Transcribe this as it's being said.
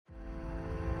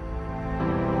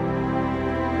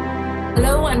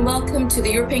Hello and welcome to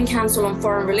the European Council on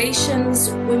Foreign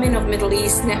Relations Women of Middle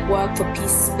East Network for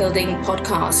Peace Building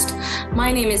podcast.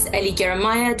 My name is Ellie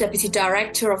Geremaya, Deputy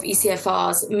Director of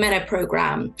ECFR's MENA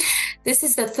program. This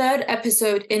is the third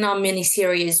episode in our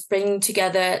mini-series, bringing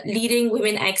together leading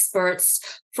women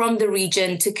experts from the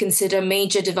region to consider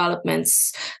major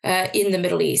developments in the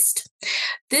Middle East.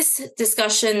 This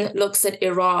discussion looks at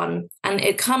Iran, and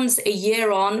it comes a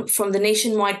year on from the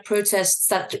nationwide protests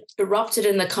that erupted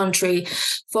in the country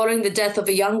following the death of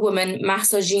a young woman,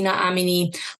 Mahsa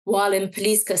Amini, while in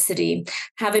police custody,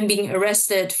 having been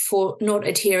arrested for not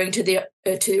adhering to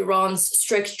Iran's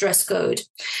strict dress code.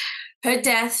 Her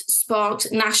death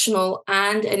sparked national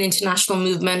and an international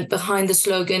movement behind the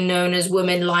slogan known as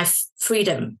Women, Life,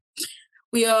 Freedom.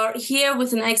 We are here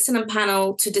with an excellent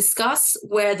panel to discuss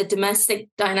where the domestic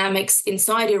dynamics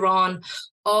inside Iran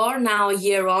are now a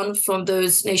year on from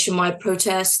those nationwide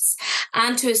protests,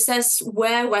 and to assess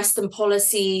where Western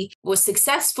policy was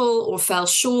successful or fell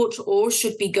short or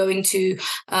should be going to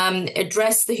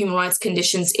address the human rights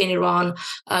conditions in Iran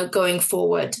going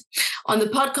forward. On the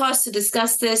podcast to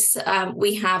discuss this,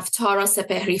 we have Tara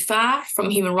Sepehri-Fahr from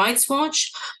Human Rights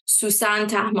Watch, Susan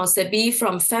Tahmasebi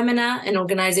from Femina, an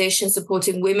organization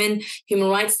supporting women human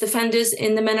rights defenders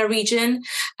in the MENA region,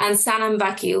 and Sanam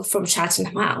Vakil from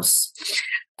Chatham House.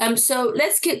 So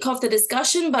let's kick off the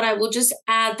discussion, but I will just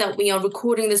add that we are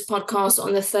recording this podcast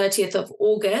on the 30th of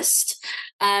August.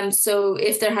 So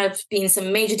if there have been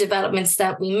some major developments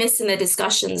that we missed in the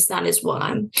discussions, that is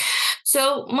why.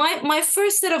 So my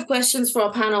first set of questions for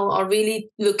our panel are really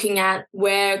looking at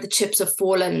where the chips have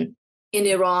fallen in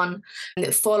Iran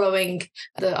following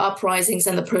the uprisings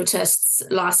and the protests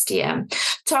last year.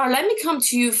 Tara, let me come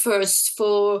to you first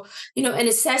for, an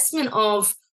assessment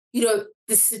of,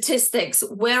 the statistics.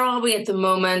 Where are we at the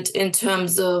moment in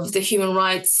terms of the human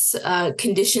rights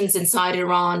conditions inside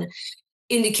Iran?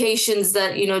 Indications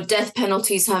that, death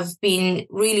penalties have been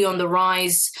really on the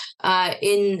rise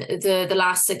in the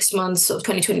last 6 months of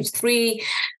 2023.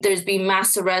 There's been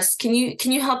mass arrests. Can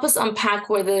you help us unpack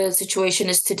where the situation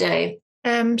is today?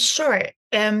 Sure.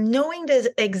 Knowing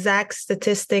the exact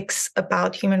statistics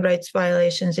about human rights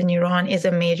violations in Iran is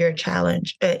a major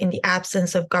challenge in the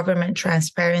absence of government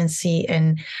transparency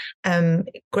and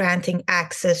granting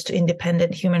access to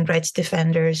independent human rights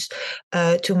defenders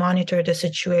to monitor the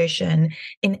situation.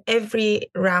 In every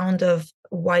round of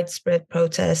widespread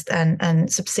protest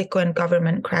and subsequent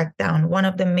government crackdown, one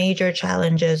of the major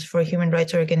challenges for human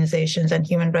rights organizations and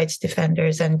human rights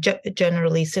defenders and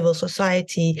generally civil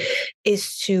society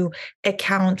is to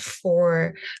account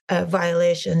for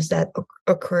violations that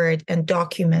occurred and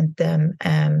document them,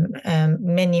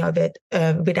 many of it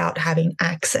without having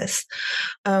access.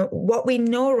 What we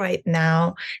know right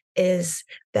now is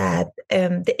that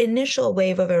the initial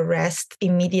wave of arrest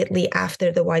immediately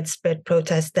after the widespread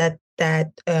protest that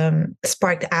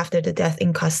sparked after the death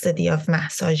in custody of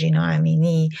Mahsa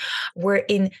Amini were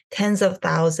in tens of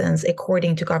thousands,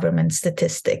 according to government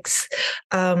statistics.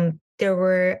 There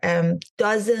were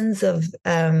dozens of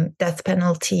death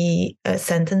penalty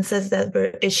sentences that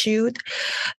were issued.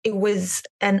 It was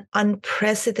an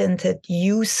unprecedented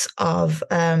use of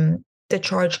the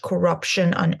charge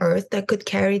corruption on earth that could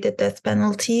carry the death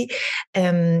penalty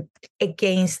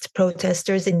against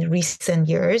protesters in recent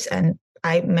years. And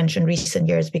I mentioned recent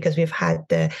years because we've had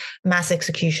the mass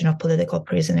execution of political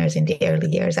prisoners in the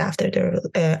early years after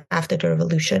the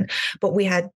revolution. But we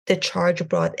had the charge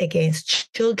brought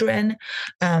against children,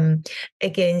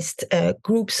 against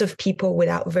groups of people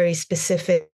without very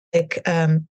specific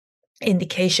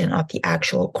indication of the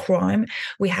actual crime.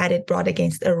 We had it brought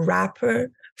against a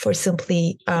rapper for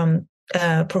simply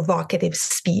provocative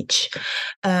speech.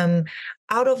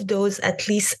 Out of those, at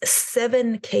least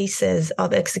 7 cases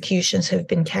of executions have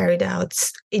been carried out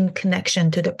in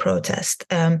connection to the protest.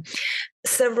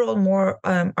 Several more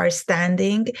are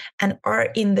standing and are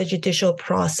in the judicial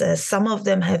process. Some of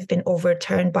them have been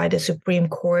overturned by the Supreme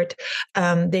Court.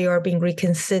 They are being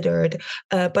reconsidered,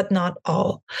 but not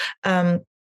all.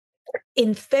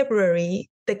 In February,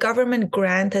 the government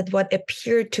granted what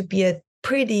appeared to be a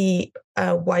pretty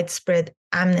widespread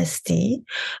amnesty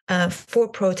for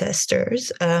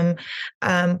protesters,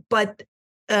 but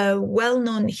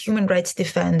well-known human rights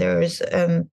defenders,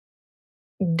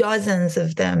 dozens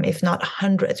of them, if not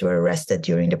hundreds, were arrested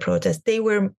during the protest.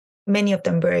 Many of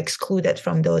them were excluded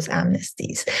from those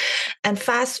amnesties. And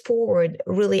fast forward,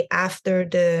 really after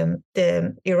the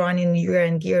Iranian New Year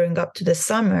and gearing up to the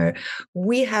summer,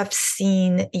 we have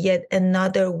seen yet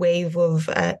another wave of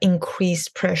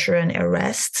increased pressure and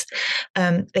arrests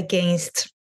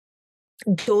against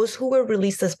those who were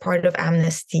released as part of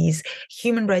amnesties,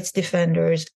 human rights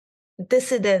defenders,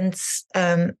 dissidents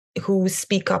who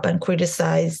speak up and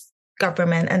criticize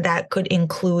government, and that could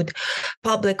include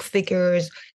public figures,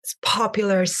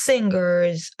 popular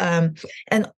singers,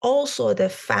 and also the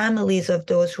families of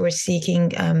those who are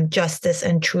seeking justice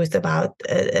and truth about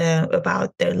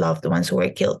their loved ones who were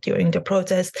killed during the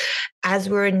protest. As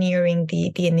we're nearing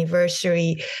the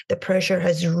anniversary, the pressure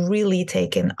has really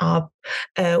taken up.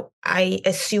 I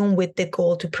assume with the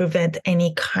goal to prevent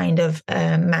any kind of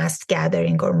mass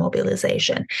gathering or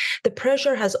mobilization. The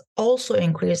pressure has also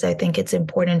increased, I think it's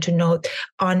important to note,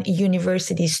 on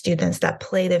university students that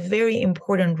played a very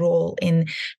important role in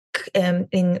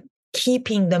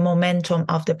keeping the momentum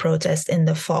of the protest in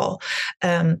the fall.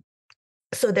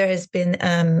 So there has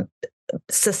been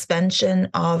suspension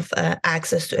of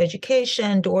access to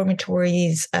education,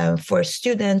 dormitories for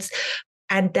students.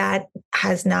 And that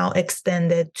has now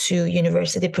extended to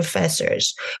university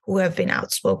professors who have been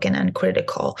outspoken and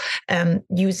critical,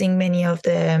 using many of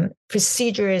the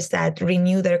procedures that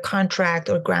renew their contract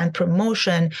or grant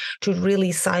promotion to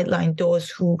really sideline those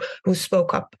who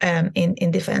spoke up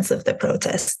in defense of the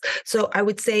protest. So I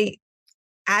would say,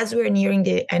 as we're nearing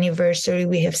the anniversary,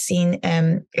 we have seen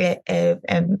a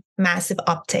massive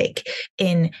uptake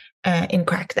in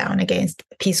crackdown against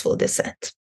peaceful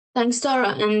dissent. Thanks,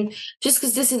 Dara. And just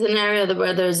because this is an area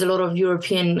where there's a lot of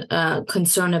European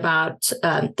concern about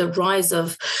the rise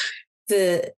of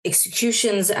the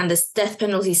executions and the death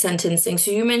penalty sentencing.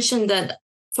 So you mentioned that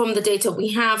from the data we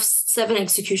have, 7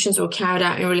 executions were carried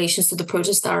out in relation to the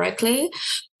protest directly.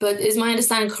 But is my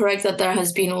understanding correct that there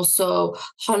has been also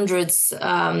hundreds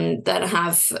that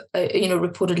have,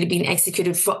 reportedly been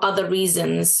executed for other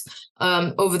reasons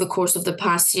over the course of the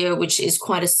past year, which is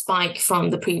quite a spike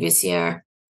from the previous year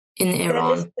in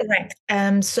Iran? That is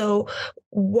correct. So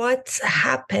what's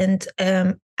happened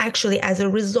actually as a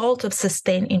result of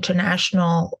sustained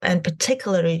international and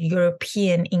particularly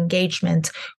European engagement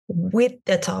with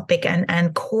the topic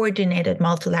and coordinated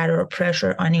multilateral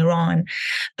pressure on Iran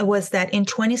was that in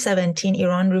 2017,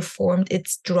 Iran reformed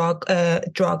its drug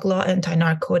law,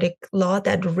 anti-narcotic law,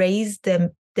 that raised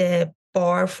the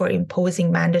bar for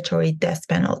imposing mandatory death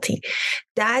penalty.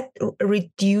 That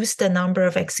reduced the number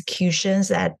of executions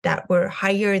that were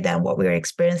higher than what we're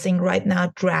experiencing right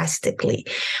now drastically.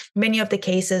 Many of the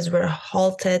cases were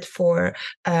halted for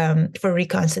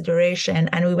reconsideration,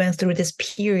 and we went through this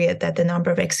period that the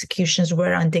number of executions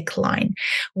were on decline.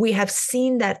 We have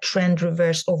seen that trend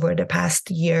reverse over the past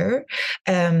year.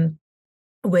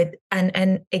 With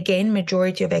and again,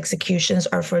 majority of executions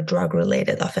are for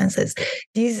drug-related offenses.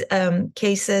 These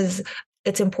cases,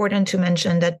 it's important to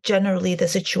mention that generally the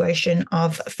situation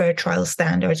of fair trial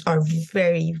standards are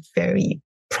very, very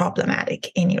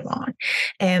problematic in Iran.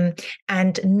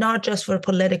 And not just for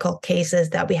political cases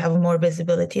that we have more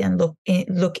visibility and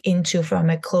look into from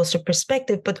a closer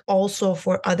perspective, but also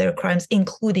for other crimes,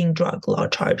 including drug law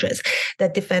charges,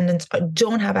 that defendants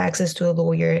don't have access to a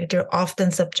lawyer. They're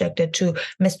often subjected to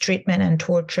mistreatment and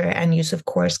torture and use of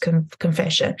coerced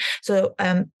confession. So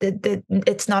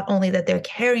it's not only that they're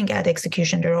carrying out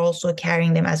execution, they're also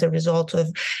carrying them as a result of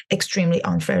extremely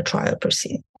unfair trial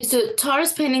proceedings. So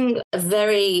Tara's painting a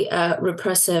very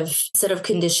repressive set of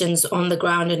conditions on the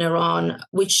ground in Iran,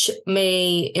 which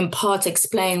may in part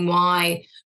explain why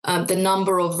the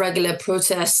number of regular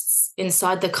protests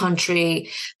inside the country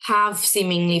have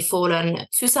seemingly fallen.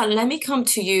 Susan, let me come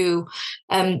to you.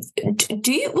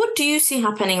 What do you see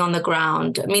happening on the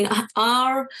ground? I mean,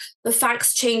 are the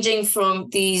facts changing from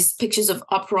these pictures of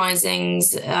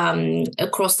uprisings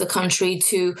across the country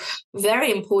to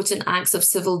very important acts of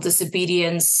civil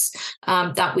disobedience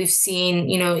that we've seen,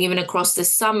 even across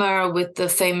this summer with the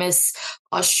famous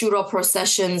Ashura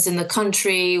processions in the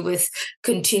country, with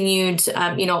continued,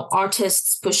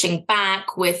 artists pushing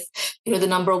back, with, the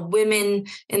number of women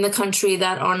in the country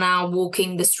that are now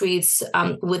walking the streets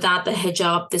without the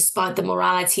hijab, despite the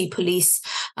morality police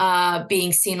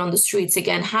being seen on the streets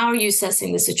again. How are you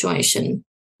assessing the situation?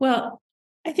 Well,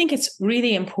 I think it's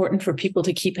really important for people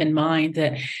to keep in mind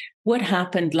that what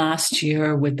happened last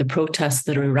year with the protests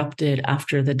that erupted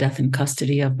after the death in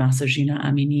custody of Mahsa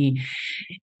Amini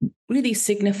really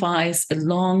signifies a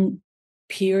long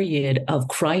period of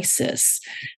crisis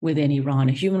within Iran,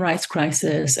 a human rights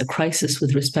crisis, a crisis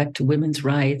with respect to women's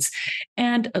rights,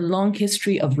 and a long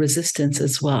history of resistance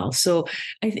as well. So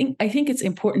I think it's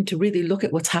important to really look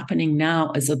at what's happening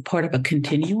now as a part of a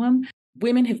continuum.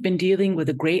 women have been dealing with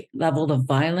a great level of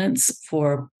violence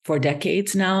for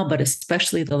decades now, but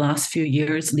especially the last few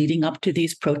years leading up to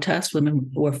these protests, women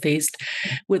were faced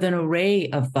with an array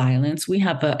of violence. We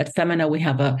have at Femina, we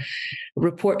have a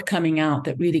report coming out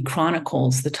that really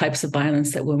chronicles the types of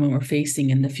violence that women were facing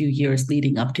in the few years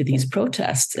leading up to these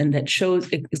protests, and that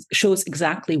shows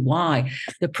exactly why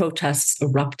the protests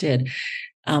erupted.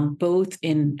 Both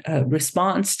in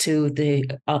response to the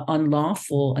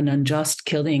unlawful and unjust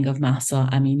killing of Mahsa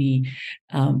Amini,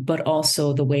 but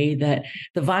also the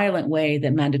violent way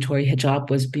that mandatory hijab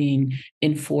was being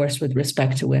enforced with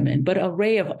respect to women, but an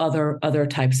array of other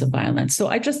types of violence. So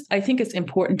I think it's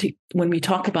important to, when we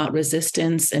talk about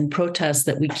resistance and protests,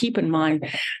 that we keep in mind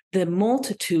the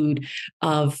multitude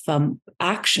of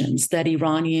actions that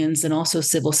Iranians and also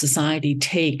civil society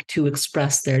take to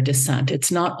express their dissent.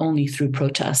 It's not only through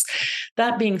protests.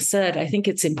 That being said, I think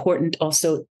it's important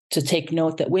also to take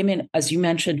note that women, as you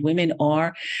mentioned, women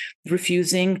are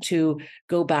refusing to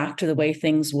go back to the way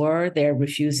things were. They're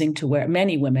refusing to wear,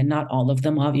 many women, not all of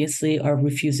them, obviously, are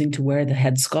refusing to wear the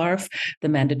headscarf, the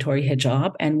mandatory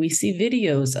hijab. And we see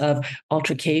videos of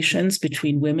altercations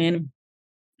between women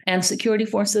and security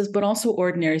forces, but also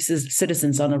ordinary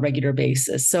citizens on a regular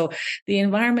basis. So the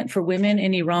environment for women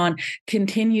in Iran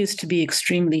continues to be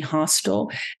extremely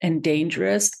hostile and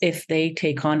dangerous if they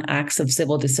take on acts of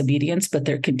civil disobedience, but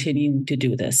they're continuing to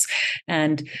do this.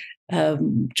 And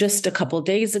just a couple of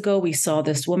days ago, we saw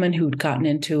this woman who'd gotten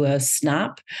into a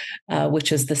snap,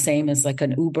 which is the same as like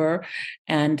an Uber,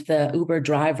 and the Uber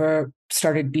driver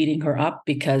started beating her up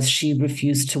because she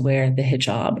refused to wear the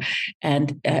hijab.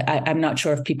 And I'm not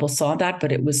sure if people saw that,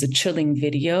 but it was a chilling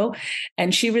video,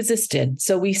 and she resisted.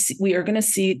 So we are going to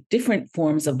see different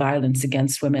forms of violence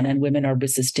against women, and women are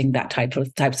resisting that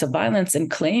types of violence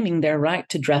and claiming their right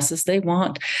to dress as they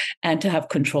want and to have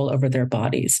control over their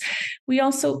bodies.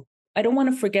 I don't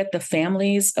want to forget the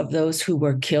families of those who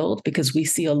were killed, because we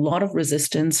see a lot of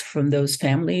resistance from those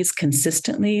families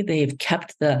consistently. They've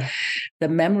kept the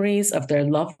memories of their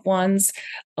loved ones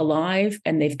alive,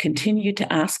 and they've continued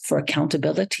to ask for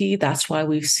accountability. That's why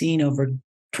we've seen over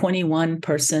 21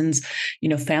 persons,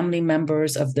 family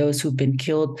members of those who've been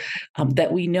killed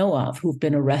that we know of, who've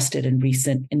been arrested in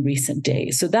recent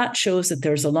days. So that shows that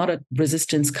there's a lot of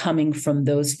resistance coming from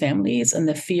those families and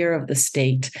the fear of the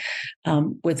state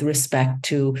with respect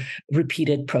to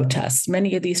repeated protests.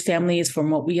 Many of these families, from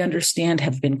what we understand,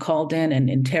 have been called in and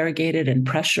interrogated and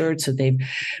pressured. So they've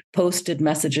posted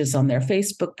messages on their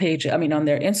Facebook page, on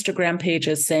their Instagram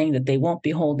pages, saying that they won't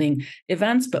be holding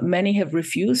events, but many have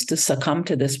refused to succumb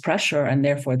to this pressure, and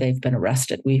therefore they've been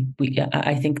arrested.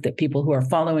 I think that people who are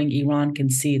following Iran can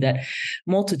see that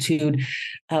multitude,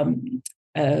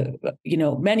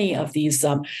 many of these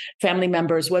family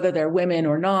members, whether they're women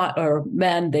or not, or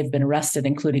men, they've been arrested,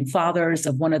 including fathers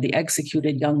of one of the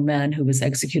executed young men who was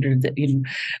executed,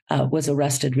 was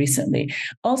arrested recently.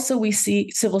 Also, we see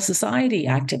civil society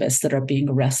activists that are being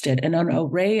arrested in an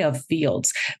array of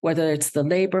fields, whether it's the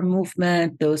labor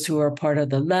movement, those who are part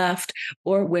of the left,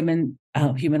 or women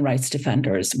human rights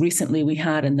defenders. Recently, we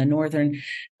had in the northern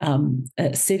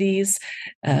cities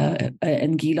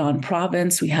in Gilan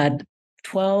province, we had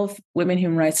 12 women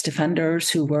human rights defenders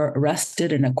who were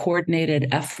arrested in a coordinated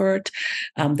effort.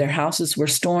 Their houses were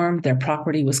stormed, their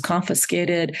property was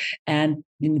confiscated, and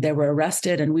they were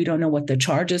arrested. And we don't know what the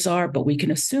charges are, but we can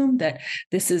assume that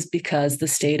this is because the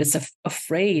state is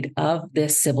afraid of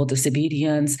this civil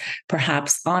disobedience,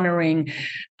 perhaps honoring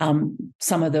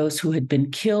some of those who had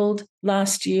been killed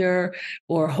last year,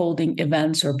 or holding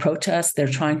events or protests. They're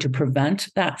trying to prevent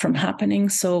that from happening.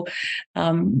 So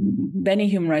many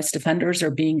human rights defenders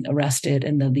are being arrested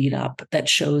in the lead up that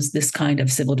shows this kind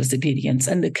of civil disobedience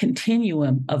and the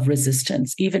continuum of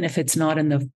resistance, even if it's not in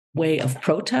the way of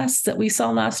protests that we saw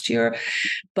last year,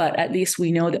 but at least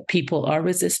we know that people are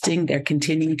resisting. They're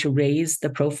continuing to raise the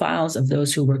profiles of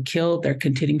those who were killed. They're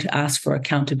continuing to ask for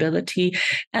accountability,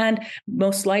 and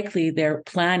most likely they're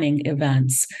planning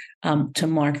events to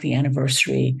mark the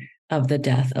anniversary of the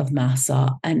death of Mahsa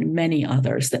and many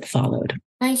others that followed.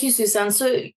 Thank you, Susan.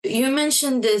 So you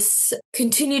mentioned this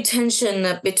continued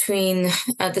tension between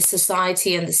the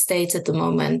society and the state at the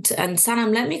moment. And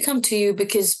Sanam, let me come to you,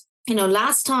 because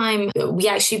last time we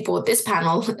actually brought this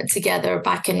panel together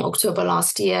back in October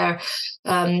last year,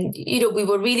 we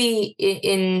were really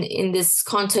in this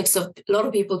context of a lot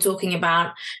of people talking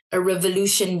about a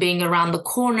revolution being around the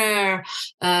corner,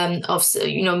 of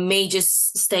major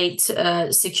state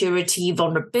security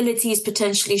vulnerabilities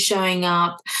potentially showing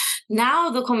up. Now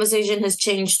the conversation has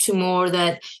changed to more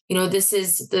that, this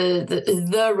is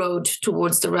the road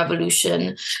towards the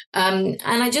revolution. And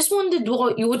I just wondered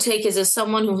what your take is as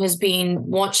someone who has been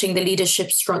watching the leadership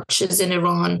structures in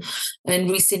Iran in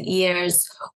recent years.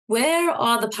 Where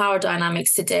are the power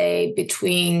dynamics today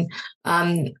between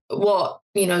what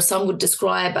some would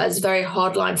describe as very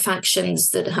hardline factions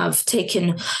that have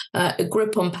taken a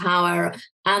grip on power,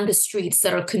 and the streets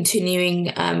that are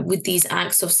continuing with these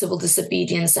acts of civil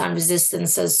disobedience and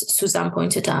resistance, as Suzanne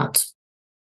pointed out?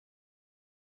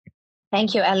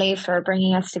 Thank you, Ellie, for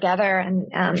bringing us together. And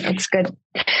it's good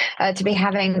to be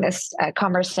having this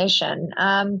conversation.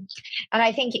 And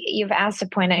I think you've asked a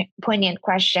poignant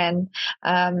question.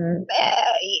 I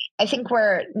think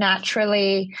we're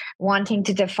naturally wanting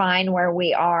to define where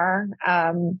we are.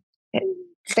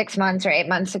 6 months or 8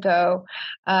 months ago,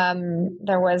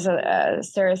 there was a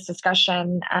serious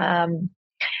discussion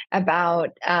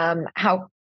about how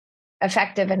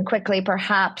effective and quickly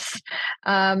perhaps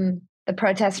the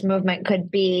protest movement could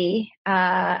be.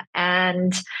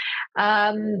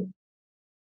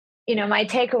 My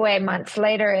takeaway months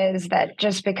later is that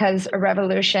just because a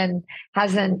revolution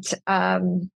hasn't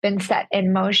been set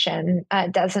in motion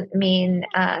doesn't mean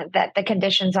that the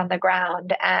conditions on the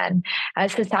ground and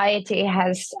society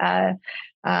has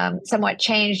somewhat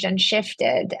changed and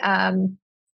shifted.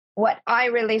 What I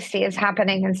really see is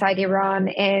happening inside Iran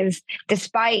is,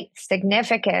 despite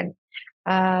significant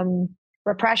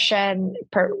repression,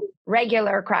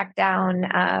 regular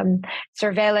crackdown,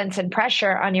 surveillance and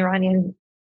pressure on Iranian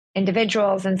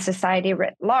individuals and society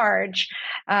writ large,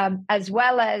 as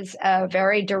well as a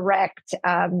very direct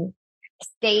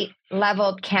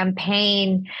state-leveled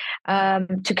campaign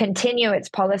to continue its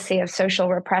policy of social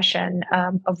repression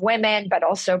of women, but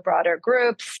also broader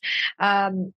groups,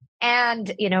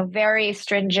 and very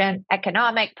stringent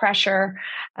economic pressure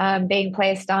being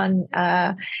placed on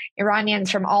Iranians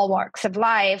from all walks of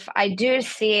life. I do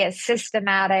see a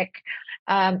systematic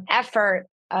effort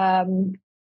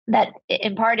that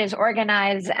in part is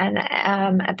organized and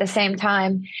at the same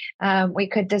time we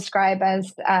could describe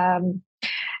as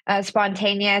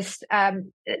spontaneous.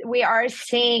 We are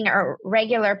seeing a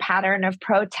regular pattern of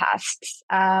protests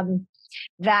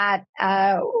that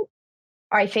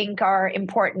I think are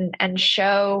important and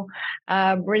show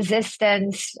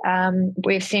resistance.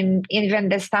 We've seen even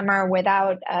this summer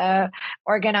without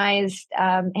organized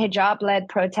hijab-led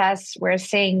protests, we're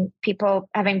seeing people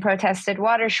having protested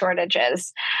water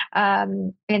shortages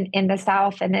in the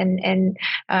south and in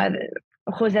the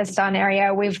Khuzestan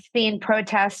area. We've seen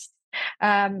protests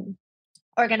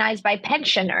organized by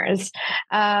pensioners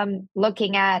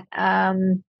looking at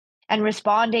and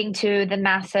responding to the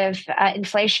massive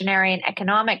inflationary and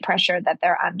economic pressure that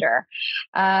they're under.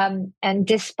 And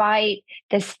despite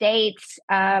the state's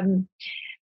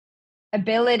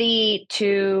ability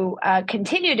to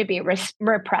continue to be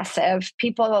repressive,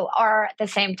 people are at the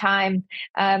same time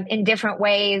in different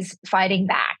ways fighting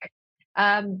back.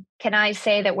 Can I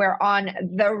say that we're on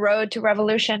the road to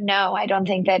revolution? No, I don't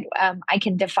think that I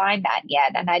can define that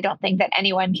yet. And I don't think that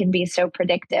anyone can be so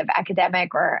predictive,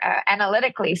 academic or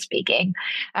analytically speaking.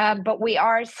 But we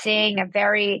are seeing a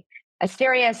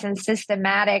serious and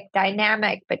systematic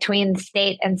dynamic between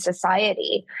state and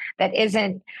society that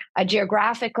isn't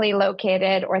geographically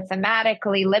located or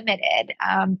thematically limited.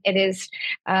 It is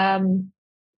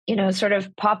sort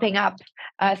of popping up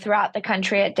throughout the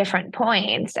country at different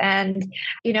points. And,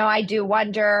 I do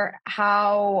wonder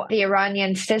how the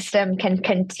Iranian system can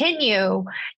continue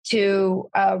to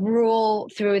rule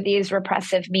through these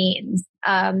repressive means.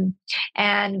 I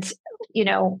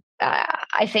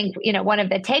think, one of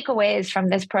the takeaways from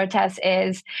this protest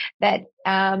is that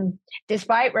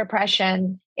despite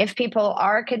repression, if people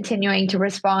are continuing to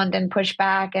respond and push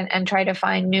back and try to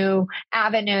find new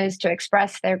avenues to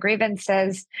express their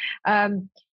grievances,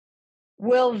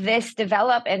 will this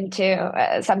develop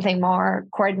into something more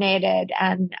coordinated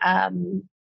and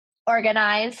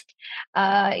organized?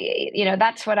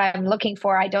 That's what I'm looking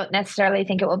for. I don't necessarily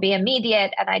think it will be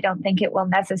immediate, and I don't think it will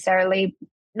necessarily,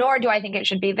 nor do I think it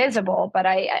should be visible, but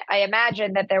I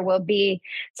imagine that there will be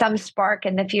some spark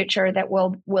in the future that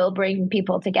will bring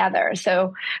people together.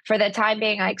 So for the time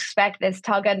being, I expect this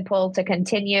tug and pull to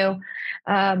continue,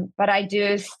 but I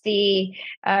do see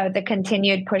the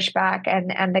continued pushback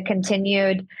and the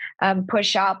continued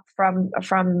push up from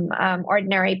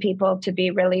ordinary people to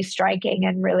be really striking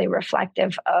and really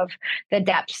reflective of the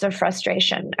depths of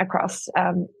frustration across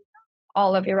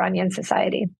all of Iranian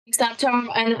society. Exactly.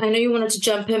 And I know you wanted to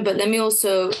jump in, but let me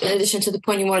also, in addition to the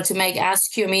point you wanted to make,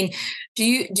 ask you, I mean, do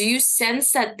you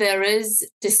sense that there is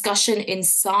discussion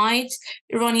inside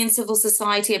Iranian civil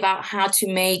society about how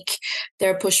to make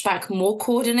their pushback more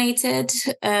coordinated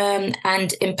and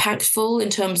impactful in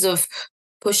terms of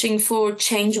pushing for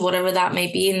change, whatever that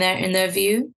may be in their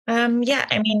view? Yeah,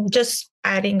 I mean, just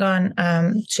adding on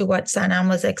to what Sanam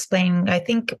was explaining, I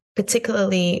think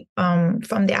particularly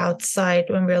from the outside,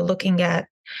 when we're looking at,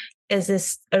 is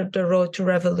this the road to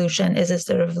revolution? Is this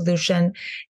the revolution?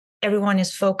 Everyone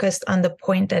is focused on the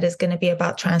point that is going to be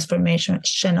about transformation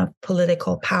of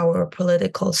political power,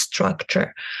 political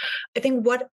structure. I think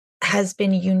what has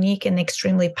been unique and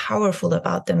extremely powerful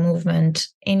about the movement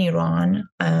in Iran,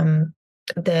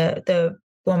 the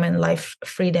Woman Life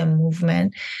Freedom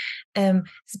movement, has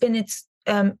been its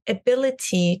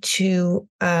ability to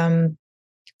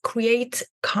create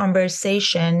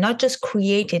conversation, not just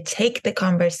create it, take the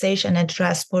conversation and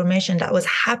transformation that was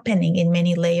happening in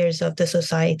many layers of the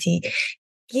society,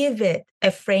 give it a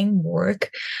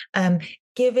framework,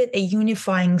 give it a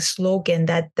unifying slogan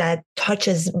that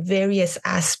touches various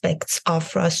aspects of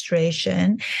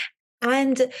frustration,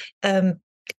 and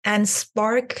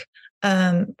spark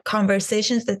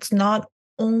conversations that's not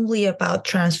only about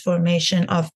transformation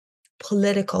of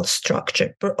political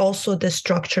structure, but also the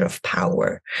structure of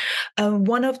power.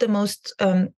 One of the most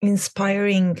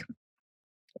inspiring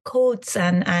quotes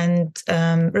and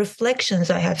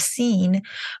reflections I have seen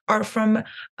are from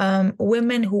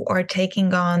women who are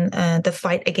taking on the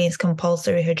fight against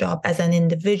compulsory hijab as an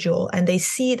individual, and they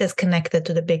see it as connected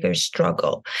to the bigger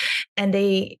struggle. And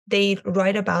they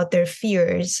write about their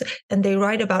fears, and they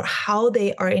write about how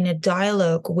they are in a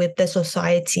dialogue with the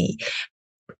society,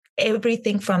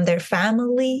 everything from their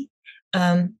family,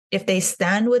 if they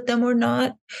stand with them or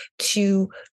not, to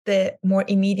the more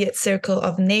immediate circle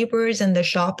of neighbors and the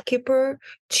shopkeeper,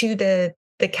 to the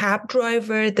cab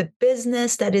driver, the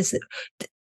business that is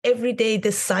every day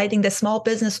deciding, the small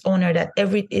business owner that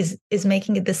is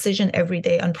making a decision every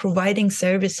day on providing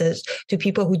services to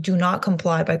people who do not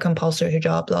comply by compulsory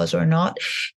hijab laws or not,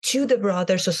 to the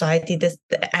broader society,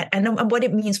 and what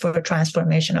it means for a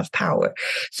transformation of power.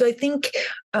 So I think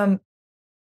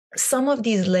some of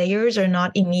these layers are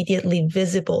not immediately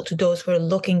visible to those who are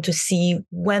looking to see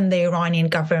when the Iranian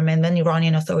government, when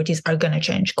Iranian authorities are going to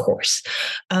change course.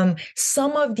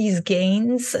 Some of these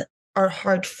gains are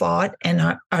hard fought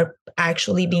and are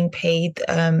actually being paid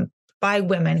by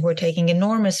women who are taking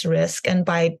enormous risk, and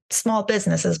by small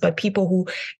businesses, by people who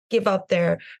give up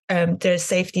their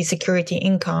safety, security,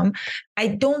 income. I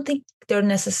don't think they're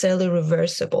necessarily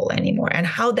reversible anymore. And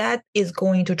how that is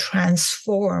going to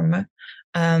transform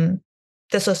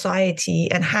the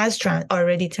society, and has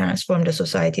already transformed the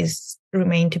societies,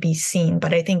 remain to be seen.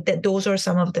 But I think that those are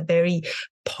some of the very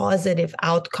positive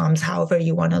outcomes, however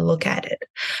you want to look at it.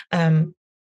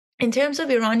 In terms of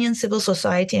Iranian civil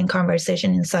society and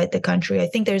conversation inside the country, I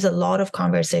think there's a lot of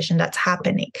conversation that's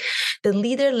happening. The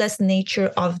leaderless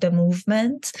nature of the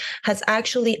movement has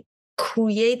actually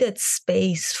created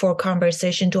space for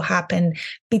conversation to happen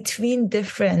between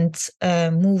different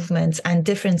movements and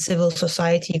different civil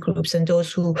society groups, and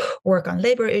those who work on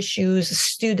labor issues,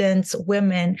 students,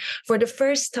 women. For the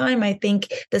first time, I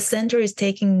think the center is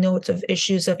taking note of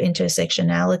issues of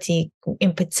intersectionality,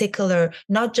 in particular,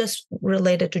 not just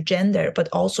related to gender, but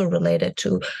also related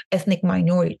to ethnic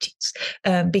minorities,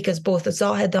 because both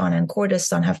Zahedan and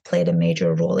Kurdistan have played a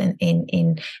major role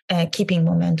in keeping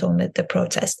momentum with the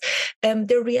protest.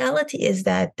 The reality is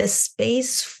that the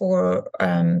space for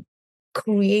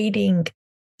creating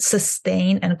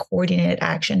sustained and coordinated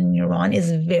action in Iran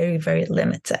is very, very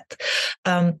limited.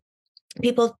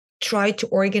 People tried to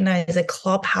organize a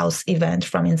clubhouse event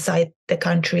from inside the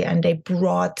country, and they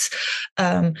brought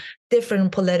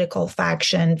different political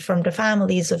factions, from the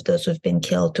families of those who've been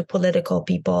killed to political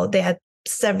people. They had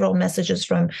several messages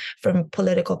from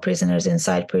political prisoners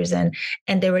inside prison,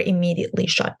 and they were immediately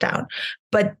shut down.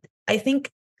 But I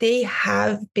think they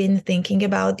have been thinking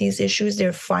about these issues.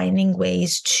 They're finding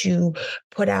ways to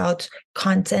put out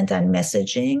content and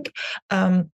messaging.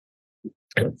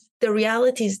 The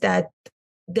reality is that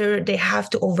they have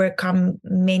to overcome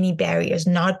many barriers,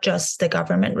 not just the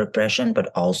government repression, but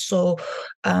also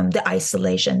the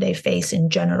isolation they face in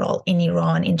general in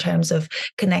Iran, in terms of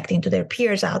connecting to their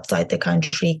peers outside the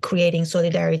country, creating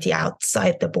solidarity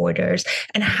outside the borders,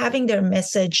 and having their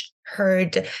message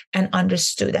heard and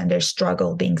understood, and their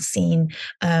struggle being seen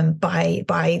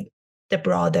by the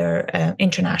broader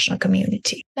international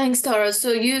community. Thanks, Tara.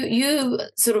 So you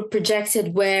sort of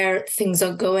projected where things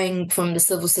are going from the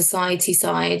civil society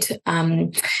side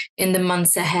in the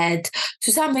months ahead.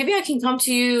 Susanne, maybe I can come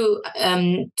to you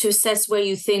to assess where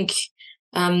you think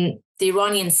the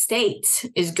Iranian state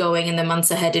is going in the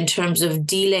months ahead in terms of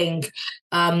dealing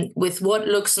with what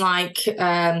looks like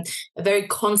a very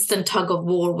constant tug of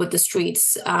war with the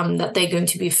streets that they're going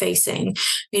to be facing.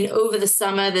 I mean, over the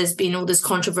summer, there's been all this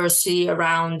controversy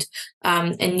around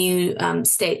a new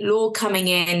state law coming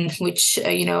in, which,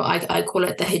 I call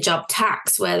it the hijab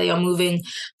tax, where they are moving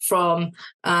from,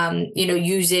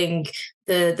 using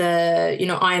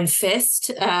the iron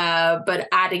fist, but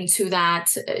adding to that,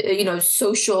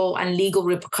 social and legal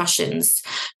repercussions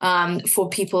for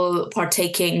people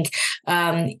partaking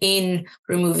in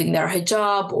removing their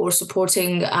hijab or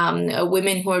supporting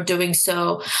women who are doing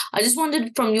so. I just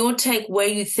wondered from your take where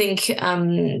you think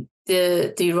the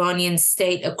Iranian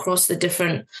state across the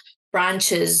different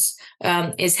branches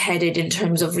is headed in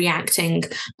terms of reacting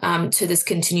to this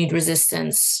continued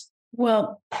resistance.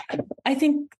 Well, I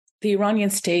think the Iranian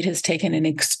state has taken an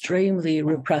extremely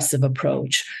repressive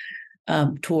approach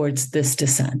towards this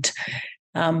dissent.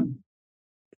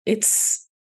 It's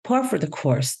par for the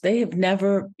course. They have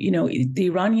never, the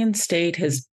Iranian state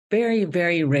has very,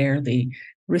 very rarely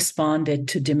responded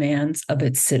to demands of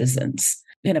its citizens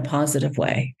in a positive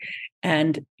way.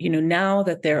 And, now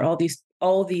that there are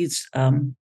all these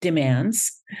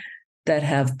demands that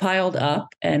have piled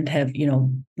up and have,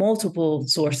 multiple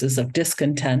sources of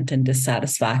discontent and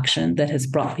dissatisfaction that has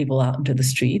brought people out into the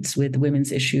streets, with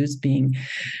women's issues being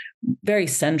very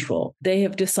central. They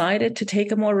have decided to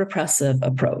take a more repressive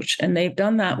approach, and they've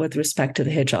done that with respect to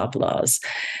the hijab laws.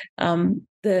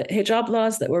 The hijab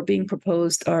laws that were being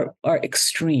proposed are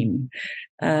extreme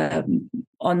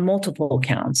on multiple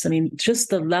counts. I mean, just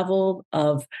the level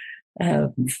of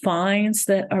fines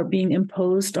that are being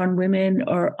imposed on women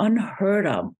are unheard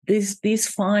of. These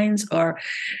fines are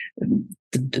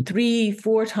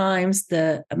 3-4 times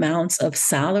the amounts of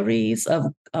salaries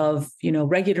of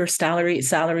regular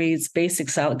salaries, basic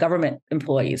salary, government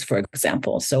employees, for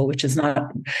example. So, which is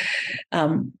not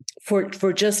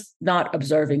for just not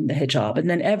observing the hijab. And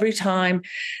then every time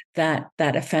that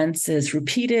offense is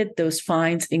repeated, those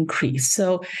fines increase.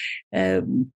 So.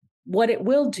 What it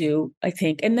will do, I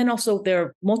think, and then also there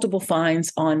are multiple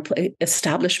fines on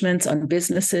establishments, on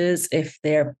businesses, if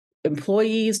their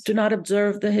employees do not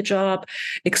observe the hijab,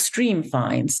 extreme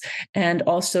fines, and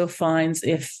also fines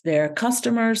if their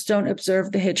customers don't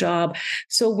observe the hijab.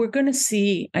 So we're going to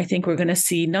see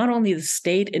not only the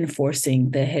state enforcing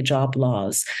the hijab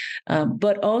laws,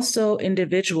 but also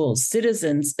individuals,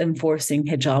 citizens enforcing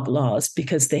hijab laws,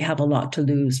 because they have a lot to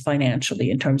lose financially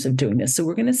in terms of doing this. So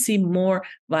we're going to see more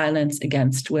violence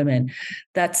against women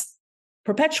that's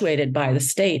perpetuated by the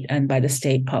state and by the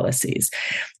state policies.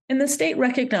 And the state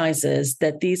recognizes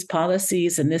that these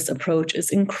policies and this approach is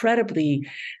incredibly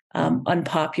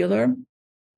unpopular.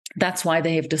 That's why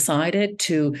they have decided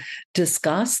to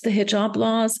discuss the hijab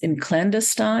laws in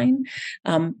clandestine.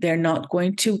 They're not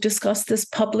going to discuss this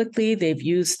publicly. They've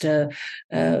used a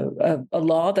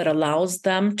law that allows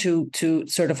them to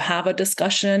sort of have a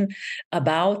discussion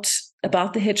about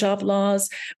the hijab laws,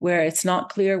 where it's not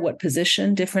clear what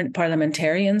position different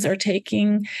parliamentarians are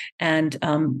taking and,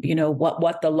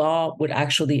 what the law would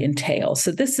actually entail.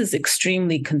 So this is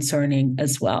extremely concerning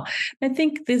as well. I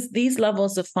think these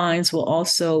levels of fines will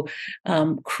also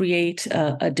create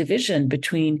a division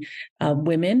between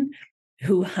women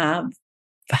who have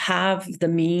the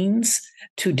means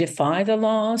to defy the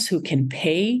laws, who can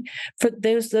pay for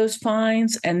those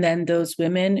fines, and then those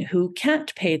women who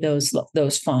can't pay those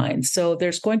fines. So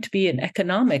there's going to be an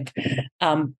economic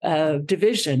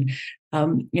division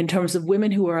in terms of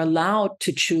women who are allowed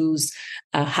to choose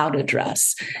how to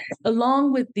dress,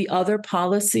 along with the other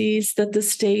policies that the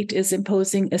state is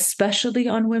imposing, especially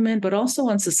on women, but also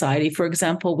on society. For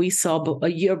example, we saw a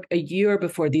year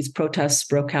before these protests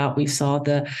broke out, we saw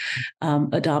the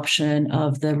adoption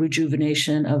of the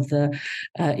rejuvenation of the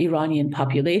Iranian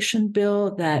population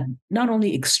bill that not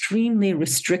only extremely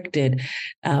restricted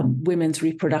women's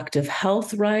reproductive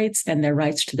health rights and their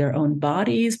rights to their own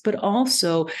bodies, but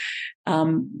also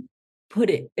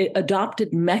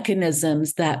adopted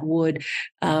mechanisms that would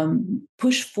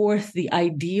push forth the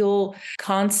ideal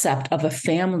concept of a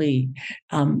family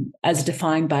as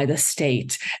defined by the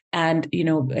state. And,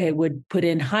 it would put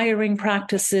in hiring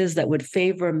practices that would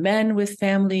favor men with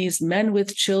families, men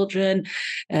with children,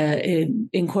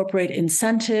 incorporate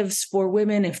incentives for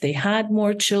women if they had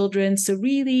more children. So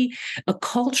really a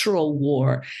cultural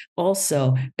war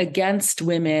also against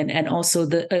women and also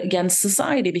against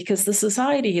society, because the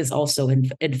society has also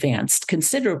advanced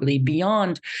considerably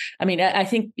beyond. I mean, I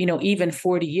think, even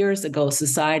 40 years ago,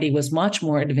 society was much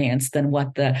more advanced than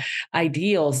what the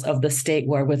ideals of the state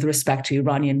were with respect to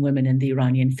Iranian women and the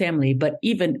Iranian family. But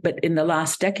in the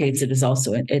last decades, it has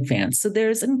also advanced. So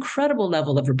there's an incredible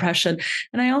level of repression.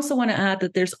 And I also want to add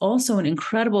that there's also an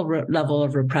incredible level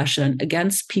of repression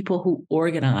against people who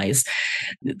organize.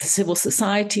 The civil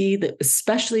society,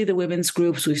 especially the women's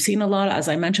groups. We've seen a lot, as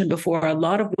I mentioned before, a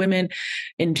lot of women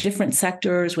in different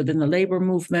sectors within the labor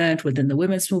movement, within the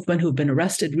women's movement, who've been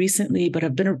arrested recently, but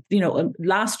have been,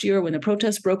 last year when the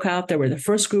protests broke out, there were the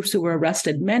first groups who were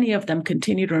arrested. Many of them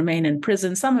continue to remain in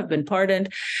prison. Some have been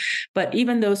pardoned, but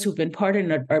even those who've been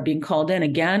pardoned are being called in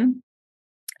again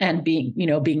and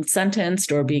being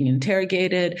sentenced or being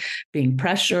interrogated, being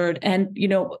pressured. And,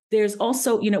 there's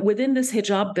also, within this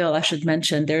hijab bill, I should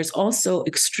mention, there's also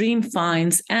extreme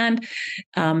fines and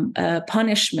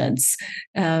punishments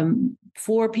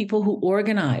for people who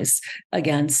organize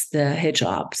against the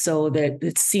hijab. So that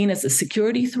it's seen as a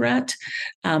security threat,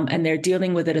 and they're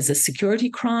dealing with it as a security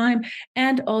crime.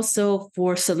 And also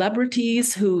for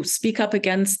celebrities who speak up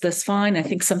against this fine, I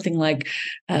think something like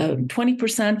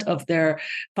 20% of their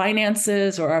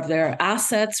finances or of their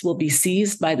assets will be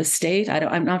seized by the state.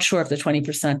 I'm not sure of the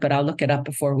 20%, but I'll look it up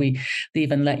before we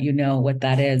leave and let you know what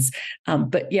that is.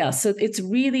 But yeah, so it's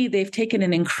really, they've taken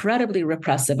an incredibly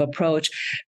repressive approach.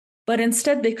 But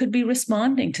instead, they could be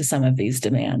responding to some of these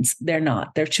demands. They're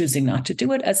not. They're choosing not to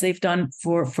do it, as they've done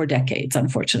for decades,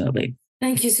 unfortunately.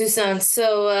 Thank you, Susan.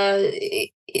 So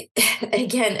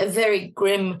again, a very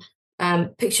grim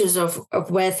pictures of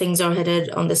where things are headed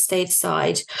on the state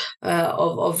side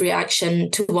of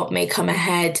reaction to what may come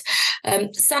ahead.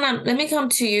 Sanam, let me come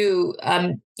to you.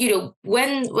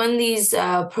 When these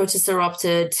protests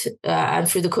erupted and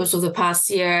through the course of the past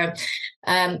year,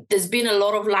 there's been a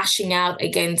lot of lashing out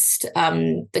against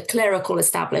the clerical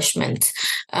establishment,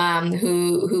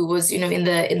 who was, in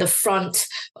the front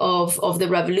of the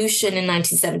revolution in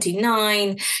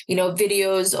 1979.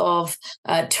 Videos of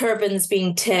turbans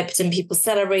being tipped and people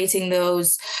celebrating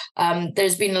those.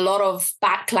 There's been a lot of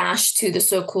backlash to the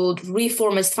so-called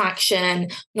reformist faction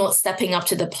not stepping up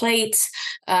to the plate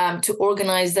to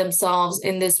organize themselves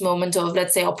in this moment of,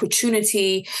 let's say,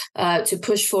 opportunity to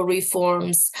push for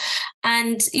reforms.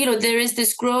 And, there is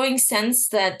this growing sense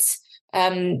that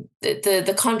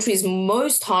the country's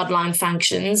most hardline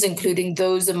factions, including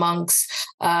those amongst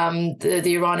the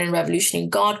Iranian Revolutionary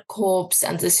Guard Corps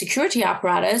and the security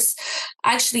apparatus,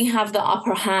 actually have the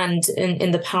upper hand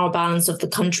in the power balance of the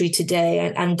country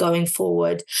today and going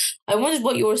forward. I wondered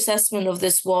what your assessment of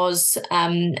this was,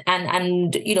 and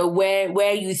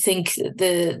where you think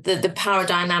the power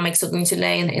dynamics are going to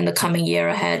lay in the coming year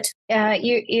ahead.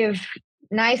 You've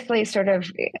nicely sort of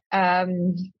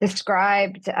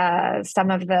described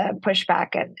some of the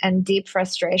pushback and deep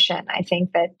frustration, I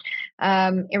think, that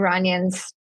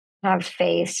Iranians have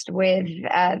faced with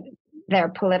their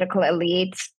political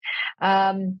elites.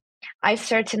 I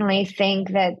certainly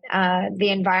think that the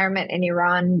environment in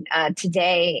Iran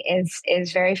today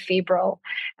is very febrile.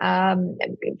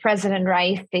 President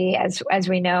Raisi, as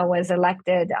we know, was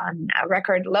elected on a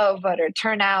record low voter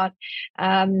turnout,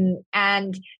 and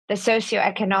the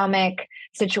socioeconomic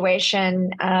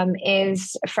situation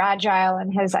is fragile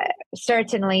and has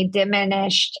certainly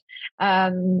diminished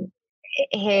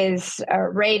his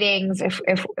ratings,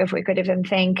 if we could even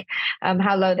think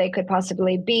how low they could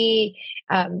possibly be.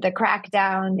 The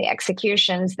crackdown, the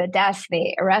executions, the deaths,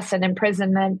 the arrests and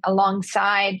imprisonment,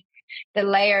 alongside the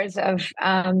layers of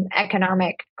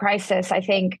economic crisis, I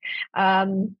think,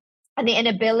 and the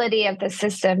inability of the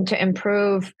system to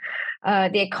improve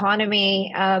the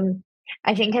economy,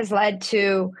 I think, has led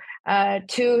to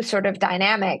two sort of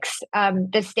dynamics.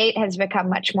 The state has become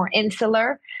much more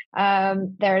insular.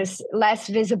 There's less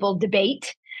visible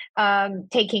debate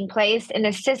taking place in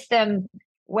a system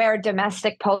where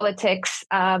domestic politics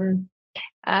and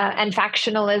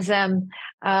factionalism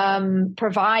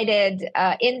provided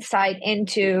insight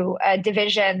into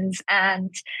divisions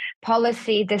and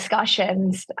policy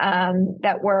discussions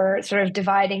that were sort of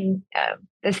dividing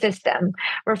the system.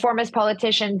 Reformist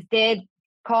politicians did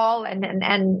call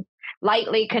and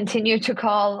lightly continue to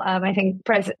call. I think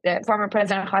former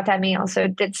President Khatami also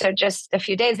did so just a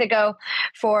few days ago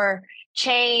for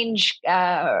change,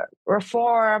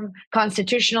 reform,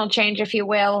 constitutional change, if you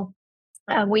will.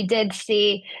 We did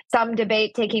see some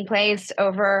debate taking place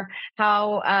over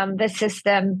how the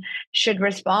system should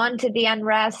respond to the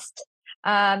unrest.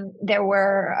 There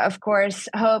were, of course,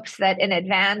 hopes that in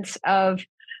advance of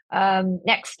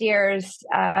next year's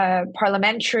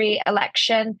parliamentary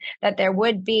election, that there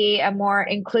would be a more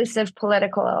inclusive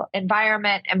political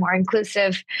environment, a more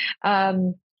inclusive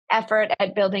effort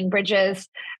at building bridges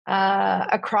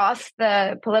across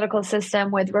the political system,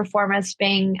 with reformists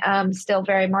being still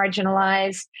very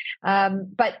marginalized.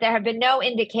 But there have been no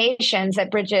indications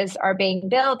that bridges are being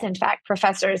built. In fact,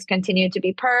 professors continue to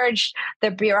be purged.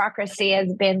 The bureaucracy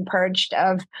has been purged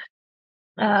of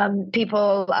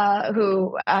people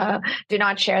who do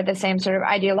not share the same sort of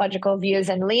ideological views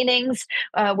and leanings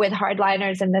with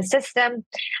hardliners in the system.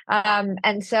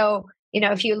 And so,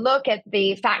 if you look at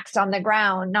the facts on the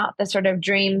ground, not the sort of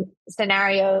dream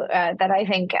scenario that I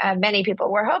think many people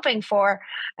were hoping for,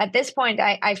 at this point,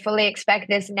 I fully expect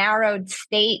this narrowed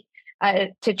state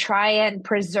to try and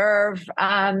preserve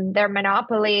their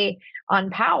monopoly on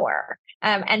power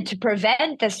and to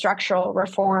prevent the structural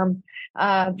reform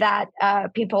that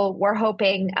people were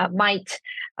hoping might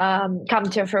come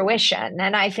to fruition.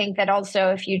 And I think that also,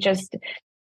 if you just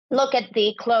look at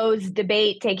the closed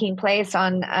debate taking place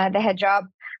on the hijab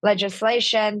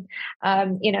legislation,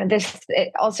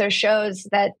 it also shows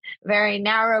that a very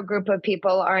narrow group of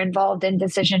people are involved in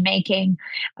decision making.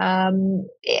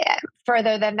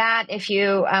 Further than that, if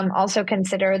you also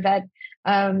consider that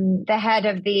the head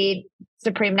of the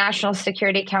Supreme National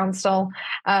Security Council,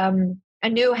 a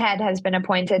new head has been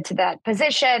appointed to that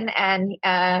position, and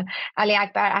Ali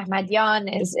Akbar Ahmadian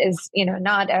is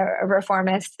not a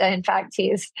reformist. In fact,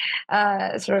 he's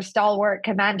sort of stalwart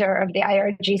commander of the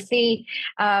IRGC.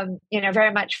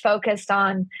 Very much focused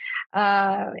on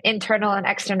internal and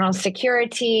external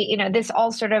security. This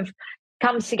all sort of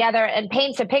comes together and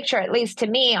paints a picture, at least to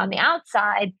me on the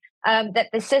outside, that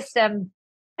the system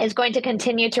is going to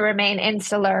continue to remain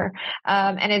insular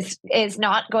and is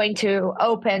not going to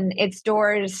open its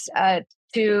doors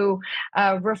to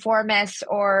reformists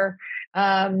or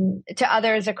to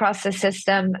others across the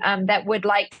system that would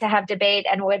like to have debate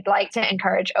and would like to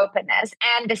encourage openness.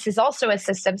 And this is also a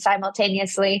system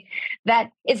simultaneously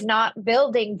that is not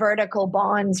building vertical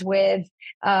bonds with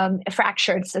a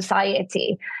fractured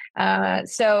society. Sorry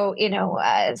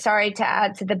to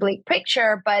add to the bleak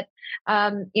picture, but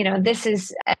this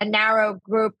is a narrow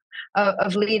group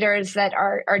of leaders that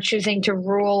are choosing to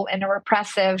rule in a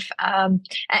repressive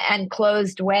and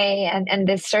closed way. And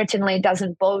this certainly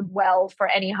doesn't bode well for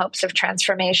any hopes of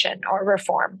transformation or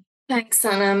reform. Thanks,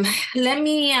 Sanam. Let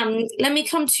me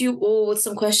come to you all with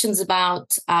some questions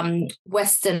about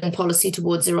Western policy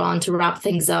towards Iran to wrap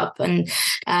things up. And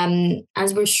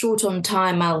as we're short on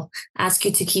time, I'll ask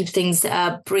you to keep things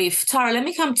brief. Tara, let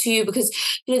me come to you because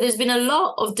there's been a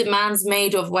lot of demands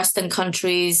made of Western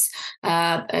countries,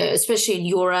 especially in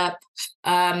Europe,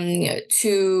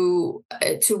 to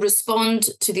respond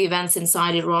to the events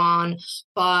inside Iran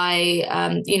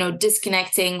by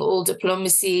disconnecting all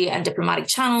diplomacy and diplomatic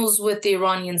channels with the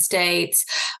Iranian state.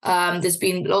 There's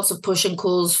been lots of push and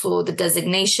calls for the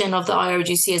designation of the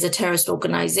IRGC as a terrorist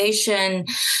organization.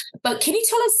 But can you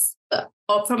tell us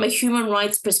from a human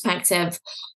rights perspective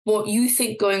what you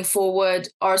think going forward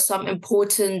are some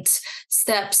important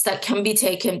steps that can be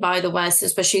taken by the West,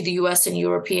 especially the US and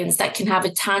Europeans, that can have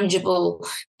a tangible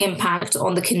impact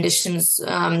on the conditions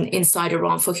inside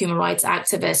Iran for human rights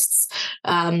activists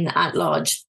at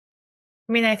large?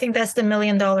 I mean, I think that's the $1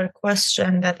 million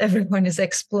question that everyone is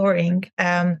exploring.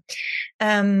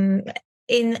 In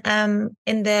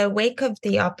the wake of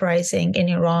the uprising in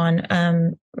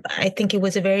Iran, I think it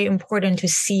was very important to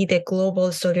see the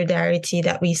global solidarity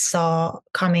that we saw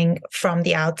coming from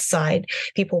the outside.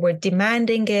 People were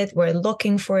demanding it, were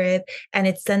looking for it, and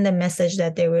it sent a message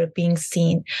that they were being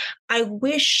seen. I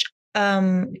wish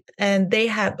and they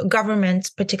have governments,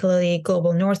 particularly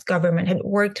global North government, had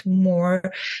worked more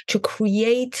to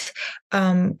create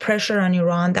pressure on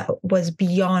Iran that was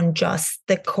beyond just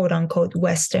the quote unquote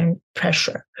Western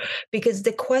pressure. Because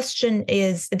the question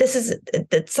is, this is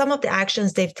that some of the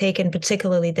actions they've taken,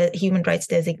 particularly the human rights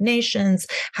designations,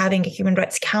 having a human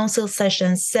rights council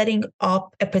session, setting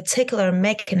up a particular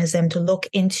mechanism to look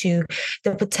into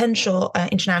the potential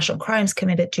international crimes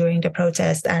committed during the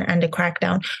protest and the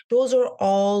crackdown. Those those are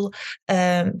all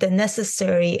the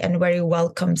necessary and very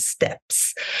welcome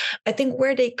steps. I think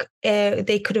where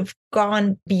they could have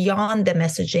gone beyond the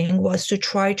messaging was to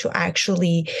try to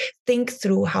actually think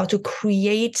through how to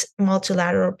create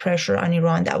multilateral pressure on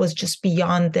Iran that was just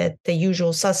beyond the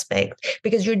usual suspect,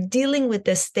 because you're dealing with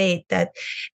a state that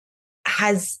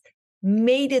has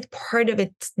made it part of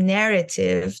its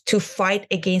narrative to fight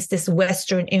against this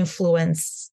Western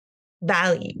influence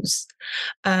values.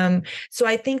 So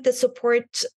I think the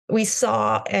support we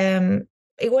saw,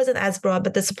 it wasn't as broad,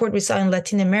 but the support we saw in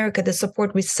Latin America, the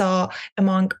support we saw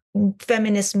among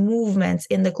feminist movements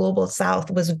in the global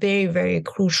South was very, very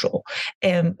crucial.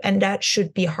 And that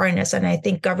should be harnessed. And I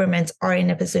think governments are in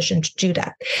a position to do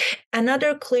that.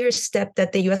 Another clear step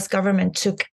that the US government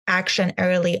took action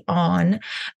early on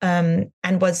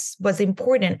and was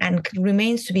important and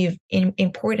remains to be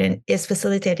important is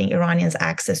facilitating Iranians'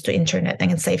 access to internet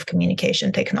and safe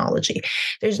communication technology.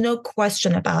 There's no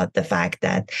question about the fact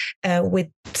that with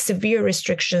severe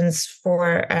restrictions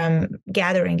for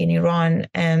gathering in Iran,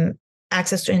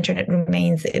 access to internet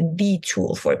remains the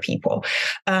tool for people.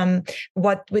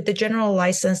 With the general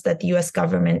license that the U.S.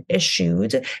 government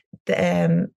issued,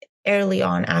 early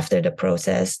on after the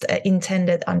protest,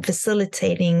 intended on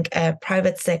facilitating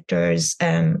private sectors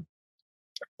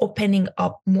opening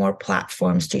up more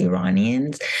platforms to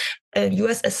Iranians,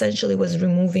 U.S. essentially was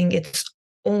removing its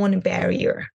own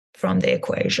barrier from the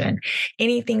equation.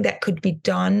 Anything that could be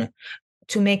done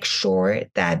to make sure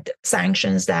that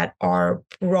sanctions that are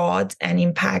broad and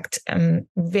impact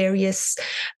various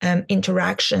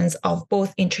interactions of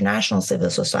both international civil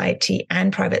society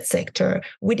and private sector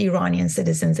with Iranian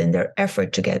citizens in their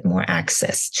effort to get more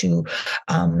access to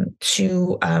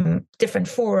different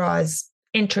forums,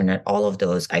 internet, all of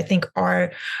those, I think,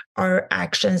 are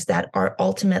actions that are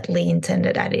ultimately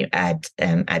intended at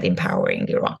empowering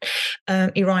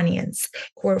Iranians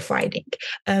who are fighting.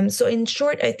 So in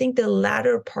short, I think the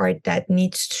latter part that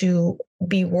needs to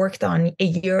be worked on a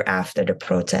year after the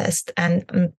protest,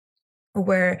 and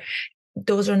where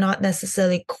those are not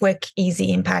necessarily quick,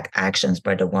 easy impact actions,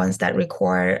 but the ones that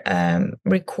require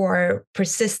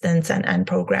persistence and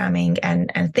programming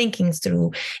and thinking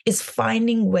through, is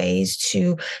finding ways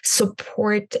to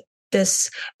support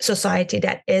this society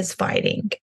that is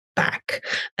fighting back.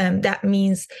 That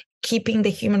means keeping the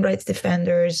human rights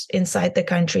defenders inside the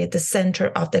country at the center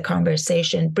of the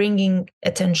conversation, bringing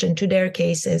attention to their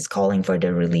cases, calling for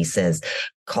their releases,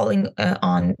 calling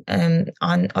on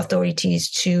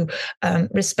authorities to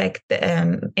respect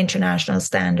the international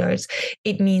standards.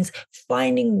 It means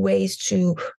finding ways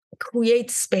to create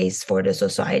space for the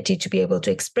society to be able to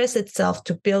express itself,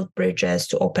 to build bridges,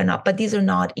 to open up. But these are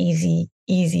not easy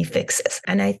fixes.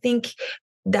 And I think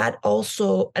that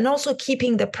also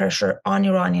keeping the pressure on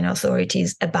Iranian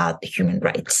authorities about the human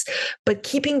rights, but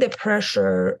keeping the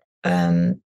pressure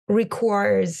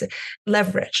requires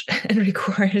leverage and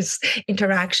requires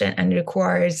interaction and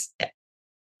requires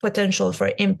potential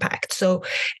for impact. So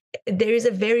there is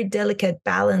a very delicate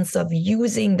balance of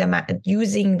using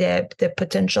the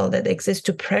potential that exists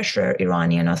to pressure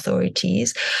Iranian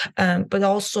authorities, but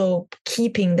also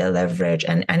keeping the leverage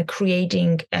and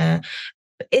creating.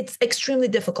 It's extremely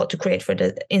difficult to create for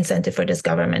the incentive for this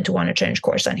government to want to change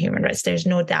course on human rights. There's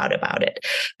no doubt about it.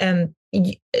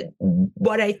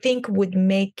 What I think would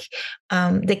make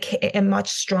a much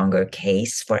stronger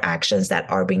case for actions that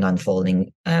are being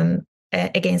unfolding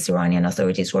against Iranian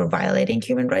authorities who are violating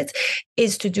human rights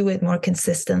is to do it more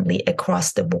consistently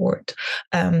across the board,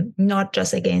 not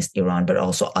just against Iran, but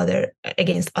also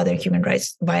against other human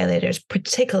rights violators,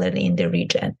 particularly in the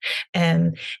region,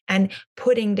 and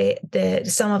putting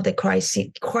some of the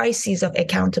crises of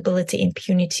accountability,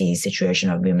 impunity, situation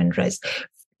of human rights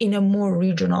in a more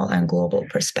regional and global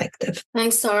perspective.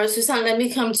 Thanks, Sarah. Susan, let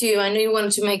me come to you. I know you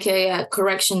wanted to make a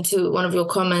correction to one of your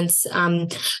comments,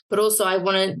 but also I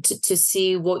wanted to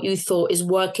see what you thought is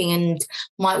working and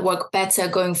might work better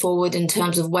going forward in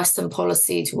terms of Western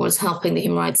policy towards helping the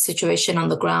human rights situation on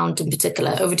the ground in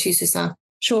particular. Over to you, Susan.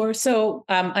 Sure. So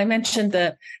I mentioned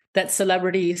that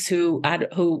celebrities who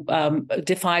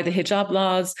defy the hijab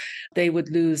laws, they would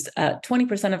lose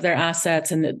 20% of their assets.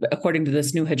 And according to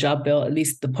this new hijab bill, at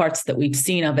least the parts that we've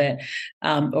seen of it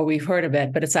or we've heard of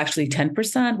it, but it's actually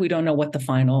 10%. We don't know what the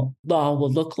final law will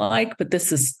look like, but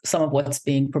this is some of what's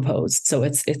being proposed. So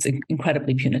it's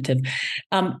incredibly punitive.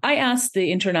 I asked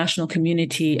the international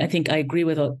community, I think I agree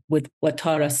with what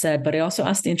Tara said, but I also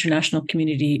asked the international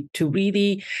community to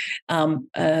really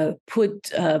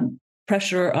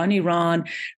pressure on Iran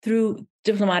through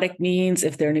diplomatic means,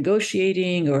 if they're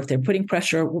negotiating or if they're putting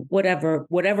pressure,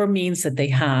 whatever means that they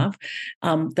have,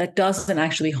 that doesn't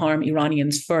actually harm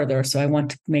Iranians further. So I want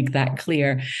to make that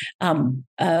clear.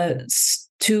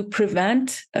 To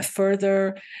prevent a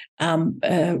further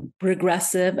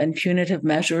regressive and punitive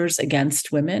measures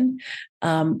against women,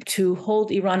 to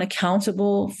hold Iran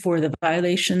accountable for the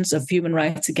violations of human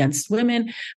rights against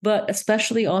women, but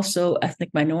especially also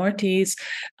ethnic minorities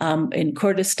in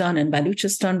Kurdistan and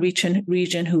Baluchistan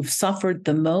region who've suffered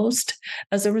the most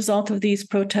as a result of these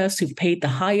protests, who've paid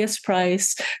the highest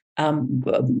price.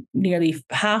 Nearly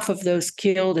half of those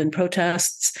killed in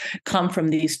protests come from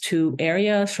these two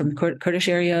areas, from Kurdish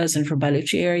areas and from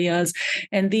Baluchi areas.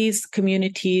 And these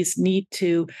communities need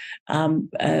to,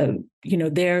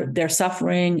 their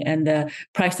suffering and the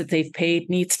price that they've paid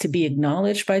needs to be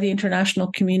acknowledged by the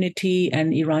international community,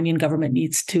 and the Iranian government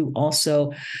needs to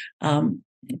also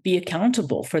be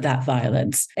accountable for that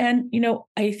violence. And,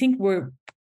 I think we're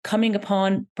coming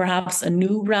upon perhaps a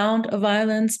new round of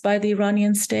violence by the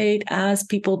Iranian state as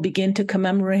people begin to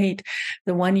commemorate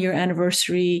the 1-year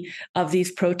anniversary of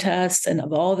these protests and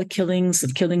of all the killings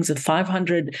of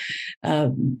 500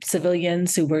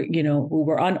 civilians who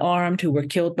were unarmed, who were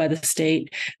killed by the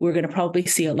state. We're going to probably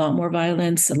see a lot more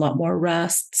violence, a lot more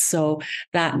arrests. So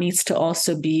that needs to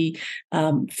also be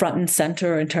front and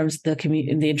center in terms of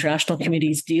the international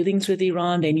community's dealings with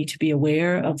Iran. They need to be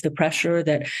aware of the pressure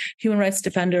that human rights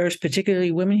defenders,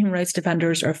 particularly women human rights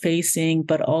defenders, are facing,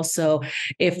 but also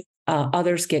if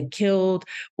others get killed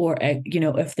or,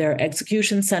 if there are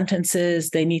execution sentences,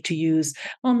 they need to use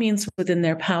all means within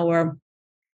their power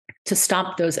to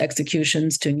stop those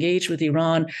executions, to engage with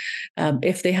Iran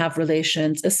if they have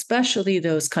relations, especially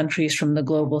those countries from the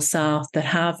global south that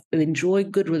have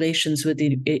enjoyed good relations with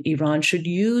Iran, should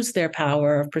use their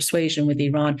power of persuasion with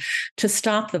Iran to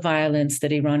stop the violence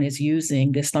that Iran is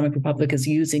using, the Islamic Republic is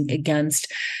using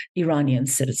against Iranian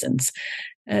citizens.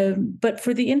 But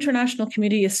for the international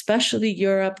community, especially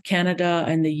Europe, Canada,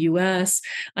 and the US,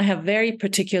 I have very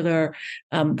particular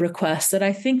requests that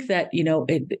I think that,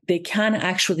 they can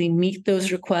actually meet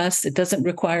those requests. It doesn't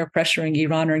require pressuring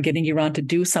Iran or getting Iran to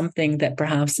do something that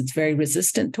perhaps it's very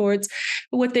resistant towards.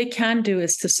 But what they can do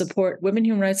is to support women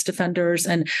human rights defenders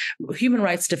and human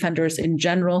rights defenders in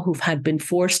general who've been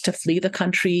forced to flee the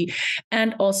country,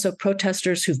 and also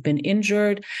protesters who've been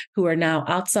injured, who are now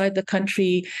outside the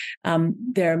country.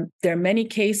 There are many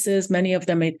cases, many of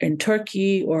them in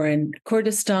Turkey or in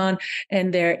Kurdistan,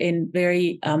 and they're in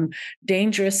very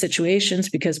dangerous situations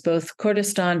because both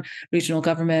Kurdistan regional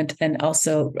government and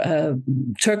also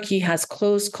Turkey has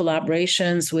close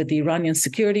collaborations with the Iranian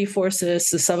security forces.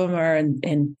 So some of them are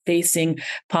in facing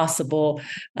possible,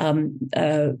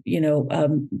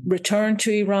 return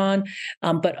to Iran,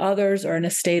 but others are in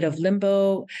a state of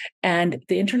limbo. And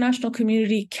the international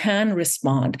community can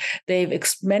respond.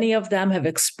 Many of them have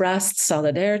expressed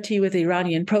solidarity with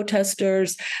Iranian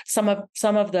protesters. Some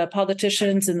of the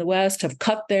politicians in the West have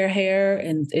cut their hair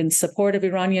in support of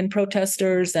Iranian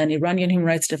protesters and Iranian human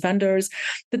rights defenders.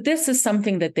 But this is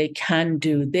something that they can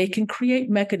do. They can create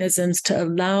mechanisms to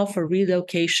allow for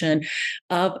relocation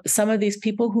of some of these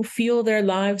people who feel their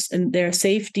lives and their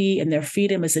safety and their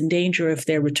freedom is in danger if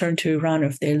they return to Iran or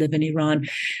if they live in Iran.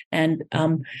 And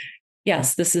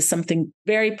yes, this is something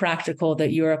very practical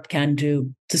that Europe can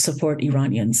do to support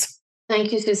Iranians.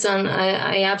 Thank you, Susan.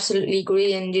 I absolutely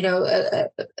agree. And, a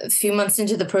few months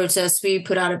into the protest, we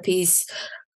put out a piece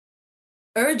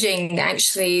urging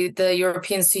actually the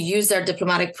Europeans to use their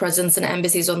diplomatic presence and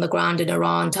embassies on the ground in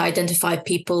Iran to identify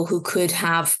people who could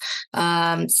have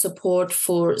support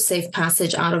for safe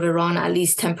passage out of Iran, at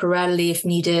least temporarily if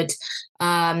needed,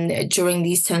 during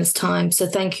these tense times. So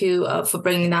thank you for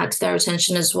bringing that to their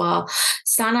attention as well.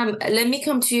 Sana, let me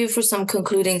come to you for some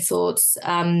concluding thoughts.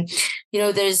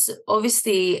 There's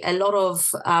obviously a lot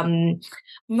of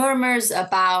murmurs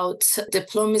about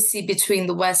diplomacy between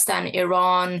the West and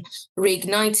Iran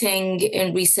reigniting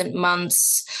in recent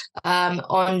months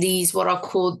on these what are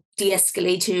called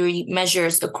de-escalatory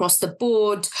measures across the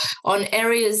board on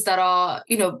areas that are,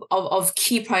 of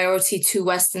key priority to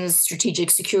Western's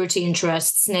strategic security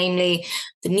interests, namely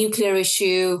the nuclear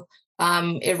issue,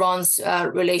 Iran's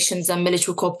relations and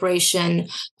military cooperation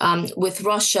with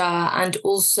Russia, and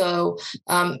also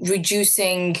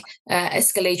reducing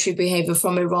escalatory behavior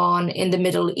from Iran in the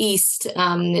Middle East,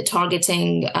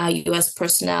 targeting U.S.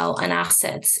 personnel and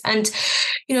assets. And,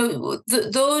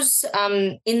 those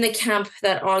in the camp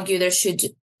that argue there should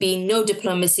been no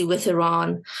diplomacy with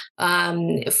Iran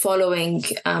following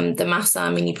the Mahsa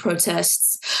Amini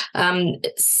protests.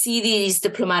 See these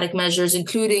diplomatic measures,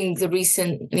 including the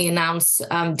recently announced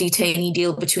detainee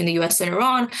deal between the US and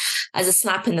Iran, as a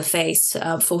slap in the face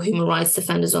for human rights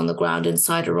defenders on the ground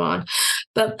inside Iran.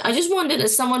 But I just wondered,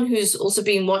 as someone who's also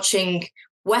been watching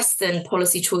Western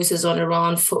policy choices on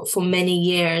Iran for many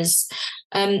years,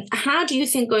 how do you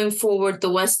think going forward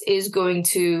the West is going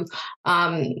to,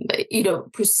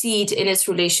 proceed in its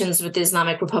relations with the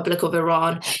Islamic Republic of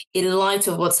Iran in light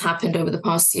of what's happened over the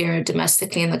past year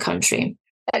domestically in the country?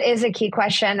 That is a key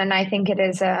question, and I think it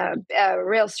is a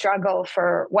real struggle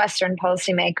for Western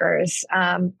policymakers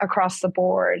across the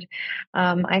board.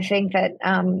 I think that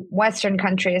Western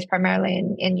countries, primarily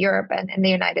in Europe and in the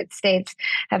United States,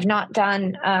 have not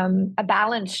done a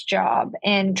balanced job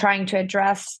in trying to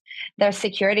address their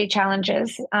security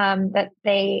challenges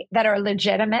that are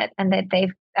legitimate and that they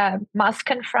must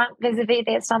confront vis-a-vis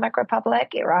the Islamic Republic,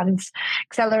 Iran's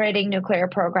accelerating nuclear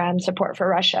program, support for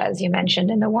Russia, as you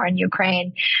mentioned, in the war in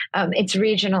Ukraine, its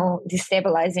regional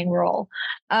destabilizing role.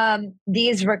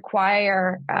 These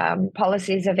require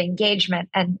policies of engagement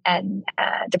and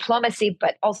diplomacy,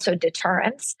 but also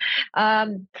deterrence.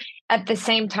 At the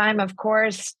same time, of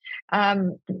course,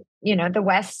 the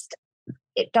West,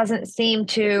 it doesn't seem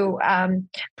to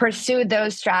pursue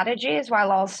those strategies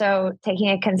while also taking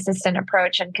a consistent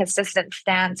approach and consistent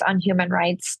stance on human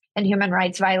rights and human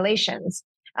rights violations,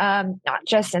 not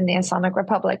just in the Islamic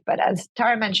Republic, but as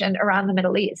Tara mentioned, around the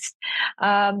Middle East.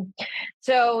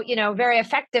 So, very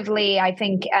effectively, I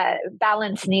think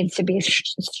balance needs to be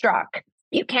struck.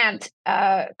 You can't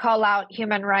call out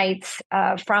human rights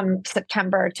from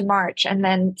September to March and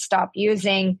then stop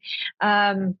using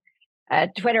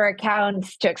Twitter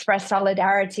accounts to express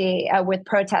solidarity with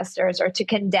protesters or to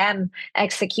condemn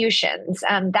executions.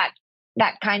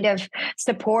 That kind of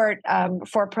support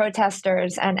for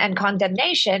protesters and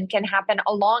condemnation can happen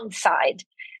alongside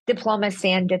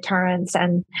diplomacy and deterrence.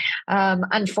 And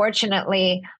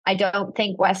unfortunately, I don't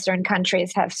think Western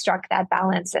countries have struck that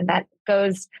balance, and that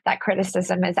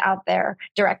criticism is out there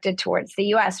directed towards the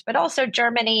US, but also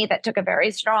Germany, that took a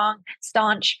very strong,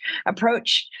 staunch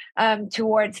approach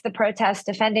towards the protests,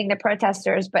 defending the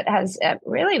protesters, but has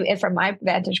really, from my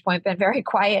vantage point, been very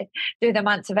quiet through the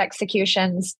months of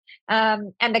executions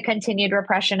and the continued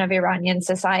repression of Iranian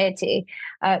society.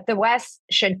 The West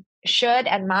should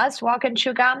and must walk and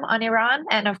chew gum on Iran,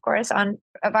 and of course on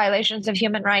violations of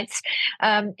human rights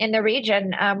in the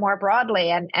region more broadly,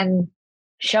 and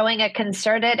showing a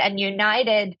concerted and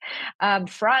united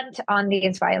front on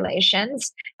these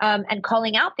violations, and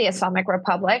calling out the Islamic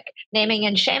Republic, naming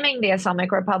and shaming the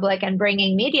Islamic Republic, and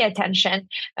bringing media attention,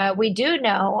 we do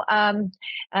know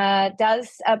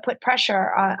does put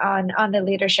pressure on the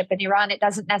leadership in Iran. It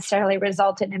doesn't necessarily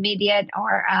result in immediate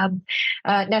or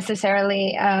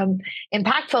necessarily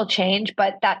impactful change,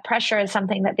 but that pressure is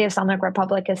something that the Islamic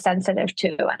Republic is sensitive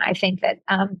to. And I think that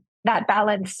that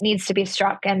balance needs to be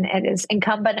struck, and it is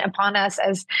incumbent upon us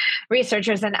as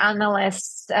researchers and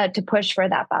analysts to push for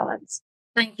that balance.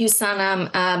 Thank you, Sanam.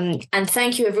 And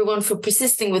thank you, everyone, for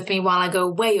persisting with me while I go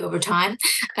way over time.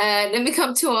 Let me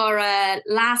come to our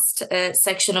last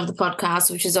section of the podcast,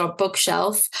 which is our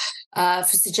bookshelf. For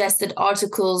suggested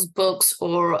articles, books,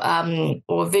 or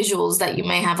visuals that you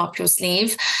may have up your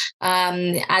sleeve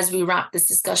as we wrap this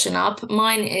discussion up.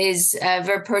 Mine is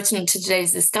very pertinent to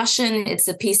today's discussion. It's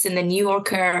a piece in the New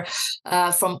Yorker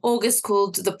from August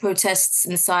called "The Protests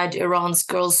Inside Iran's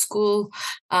Girls' School,"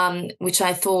 which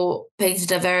I thought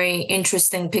painted a very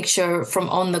interesting picture from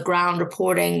on-the-ground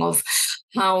reporting of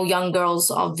how young girls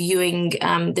are viewing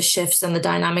the shifts and the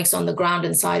dynamics on the ground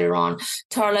inside Iran.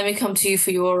 Tara, let me come to you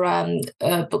for your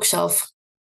bookshelf.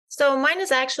 So mine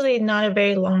is actually not a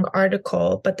very long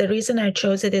article, but the reason I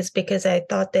chose it is because I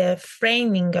thought the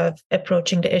framing of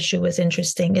approaching the issue was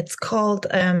interesting. It's called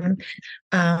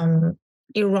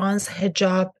Iran's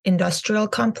Hijab Industrial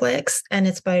Complex, and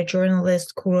it's by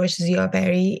journalist Kourosh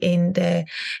Ziaberi in the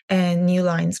New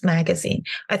Lines magazine.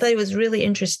 I thought it was really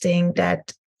interesting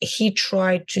that he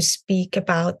tried to speak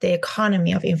about the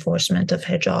economy of enforcement of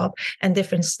hijab and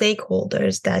different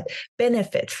stakeholders that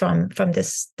benefit from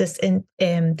this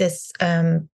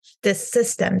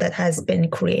system that has been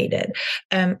created.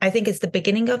 I think it's the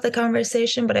beginning of the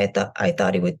conversation, but I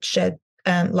thought it would shed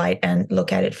light and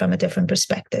look at it from a different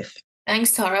perspective.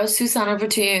 Thanks, Tara. Susan, over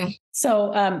to you.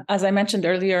 So as I mentioned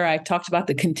earlier, I talked about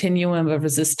the continuum of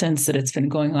resistance that it's been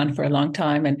going on for a long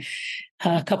time. And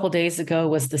a couple of days ago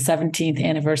was the 17th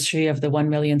anniversary of the 1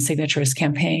 million signatures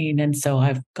campaign. And so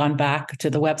I've gone back to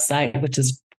the website, which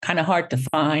is kind of hard to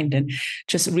find. And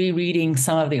just rereading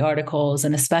some of the articles,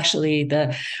 and especially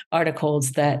the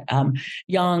articles that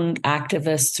young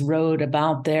activists wrote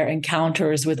about their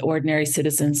encounters with ordinary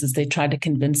citizens as they tried to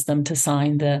convince them to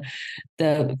sign the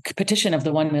petition of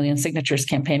the 1 million signatures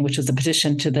campaign, which was a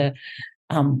petition to the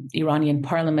Iranian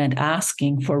parliament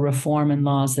asking for reform in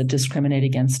laws that discriminate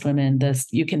against women.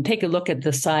 You can take a look at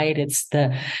the site.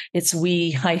 It's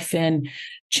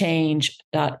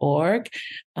we-change.org.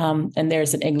 And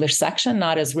there's an English section,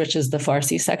 not as rich as the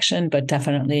Farsi section, but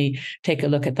definitely take a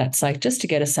look at that site just to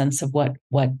get a sense of what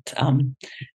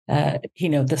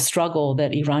the struggle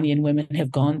that Iranian women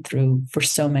have gone through for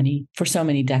so many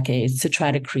decades to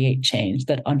try to create change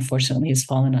that unfortunately has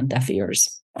fallen on deaf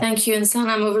ears. Thank you. And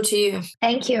Sanam, over to you.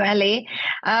 Thank you, Ellie.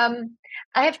 I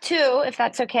have two, if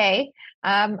that's okay.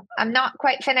 I'm not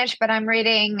quite finished, but I'm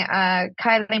reading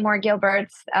Kylie Moore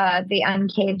Gilbert's The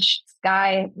Uncaged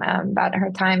Sky about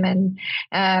her time in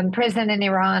prison in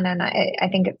Iran. And I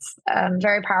think it's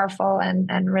very powerful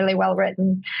and really well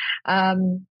written.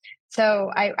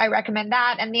 So I recommend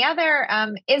that. And the other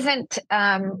isn't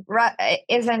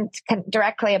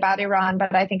directly about Iran,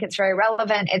 but I think it's very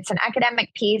relevant. It's an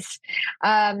academic piece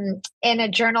in a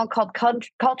journal called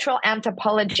Cultural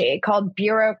Anthropology called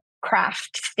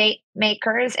Bureaucraft State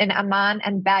Makers in Amman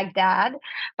and Baghdad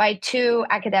by two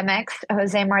academics,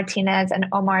 Jose Martinez and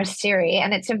Omar Siri.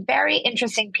 And it's a very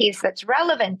interesting piece that's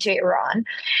relevant to Iran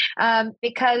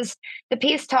because the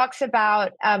piece talks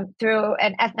about through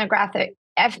an ethnographic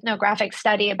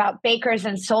study about bakers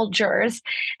and soldiers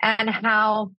and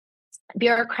how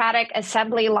bureaucratic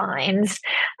assembly lines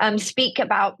speak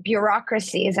about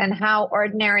bureaucracies and how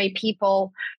ordinary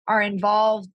people are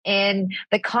involved in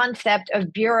the concept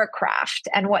of bureaucraft.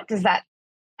 And what does that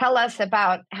tell us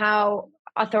about how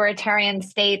authoritarian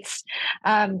states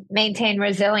maintain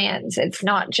resilience? It's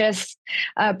not just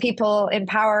people in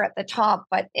power at the top,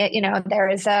 but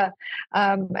there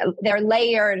are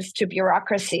layers to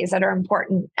bureaucracies that are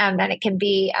important, and it can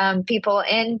be people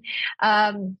in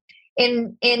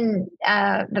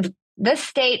this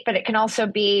state, but it can also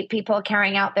be people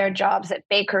carrying out their jobs at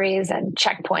bakeries and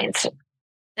checkpoints.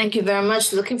 Thank you very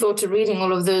much. Looking forward to reading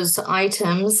all of those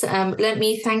items. Let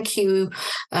me thank you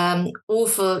all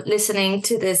for listening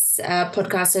to this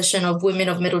podcast session of Women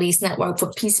of Middle East Network for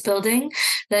Peace Building.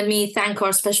 Let me thank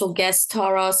our special guests,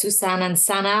 Tara, Susan, and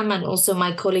Sanam, and also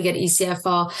my colleague at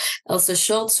ECFR, Elsa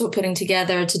Schultz, for putting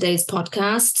together today's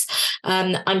podcast.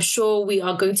 I'm sure we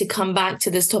are going to come back to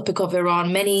this topic of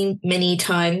Iran many, many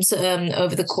times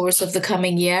over the course of the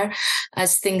coming year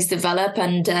as things develop,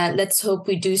 and let's hope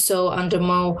we do so under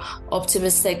more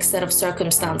optimistic set of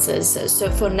circumstances. So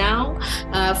for now,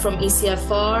 from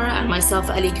ECFR and myself,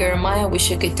 Ali Garamaya, wish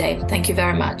you a good day. Thank you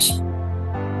very much.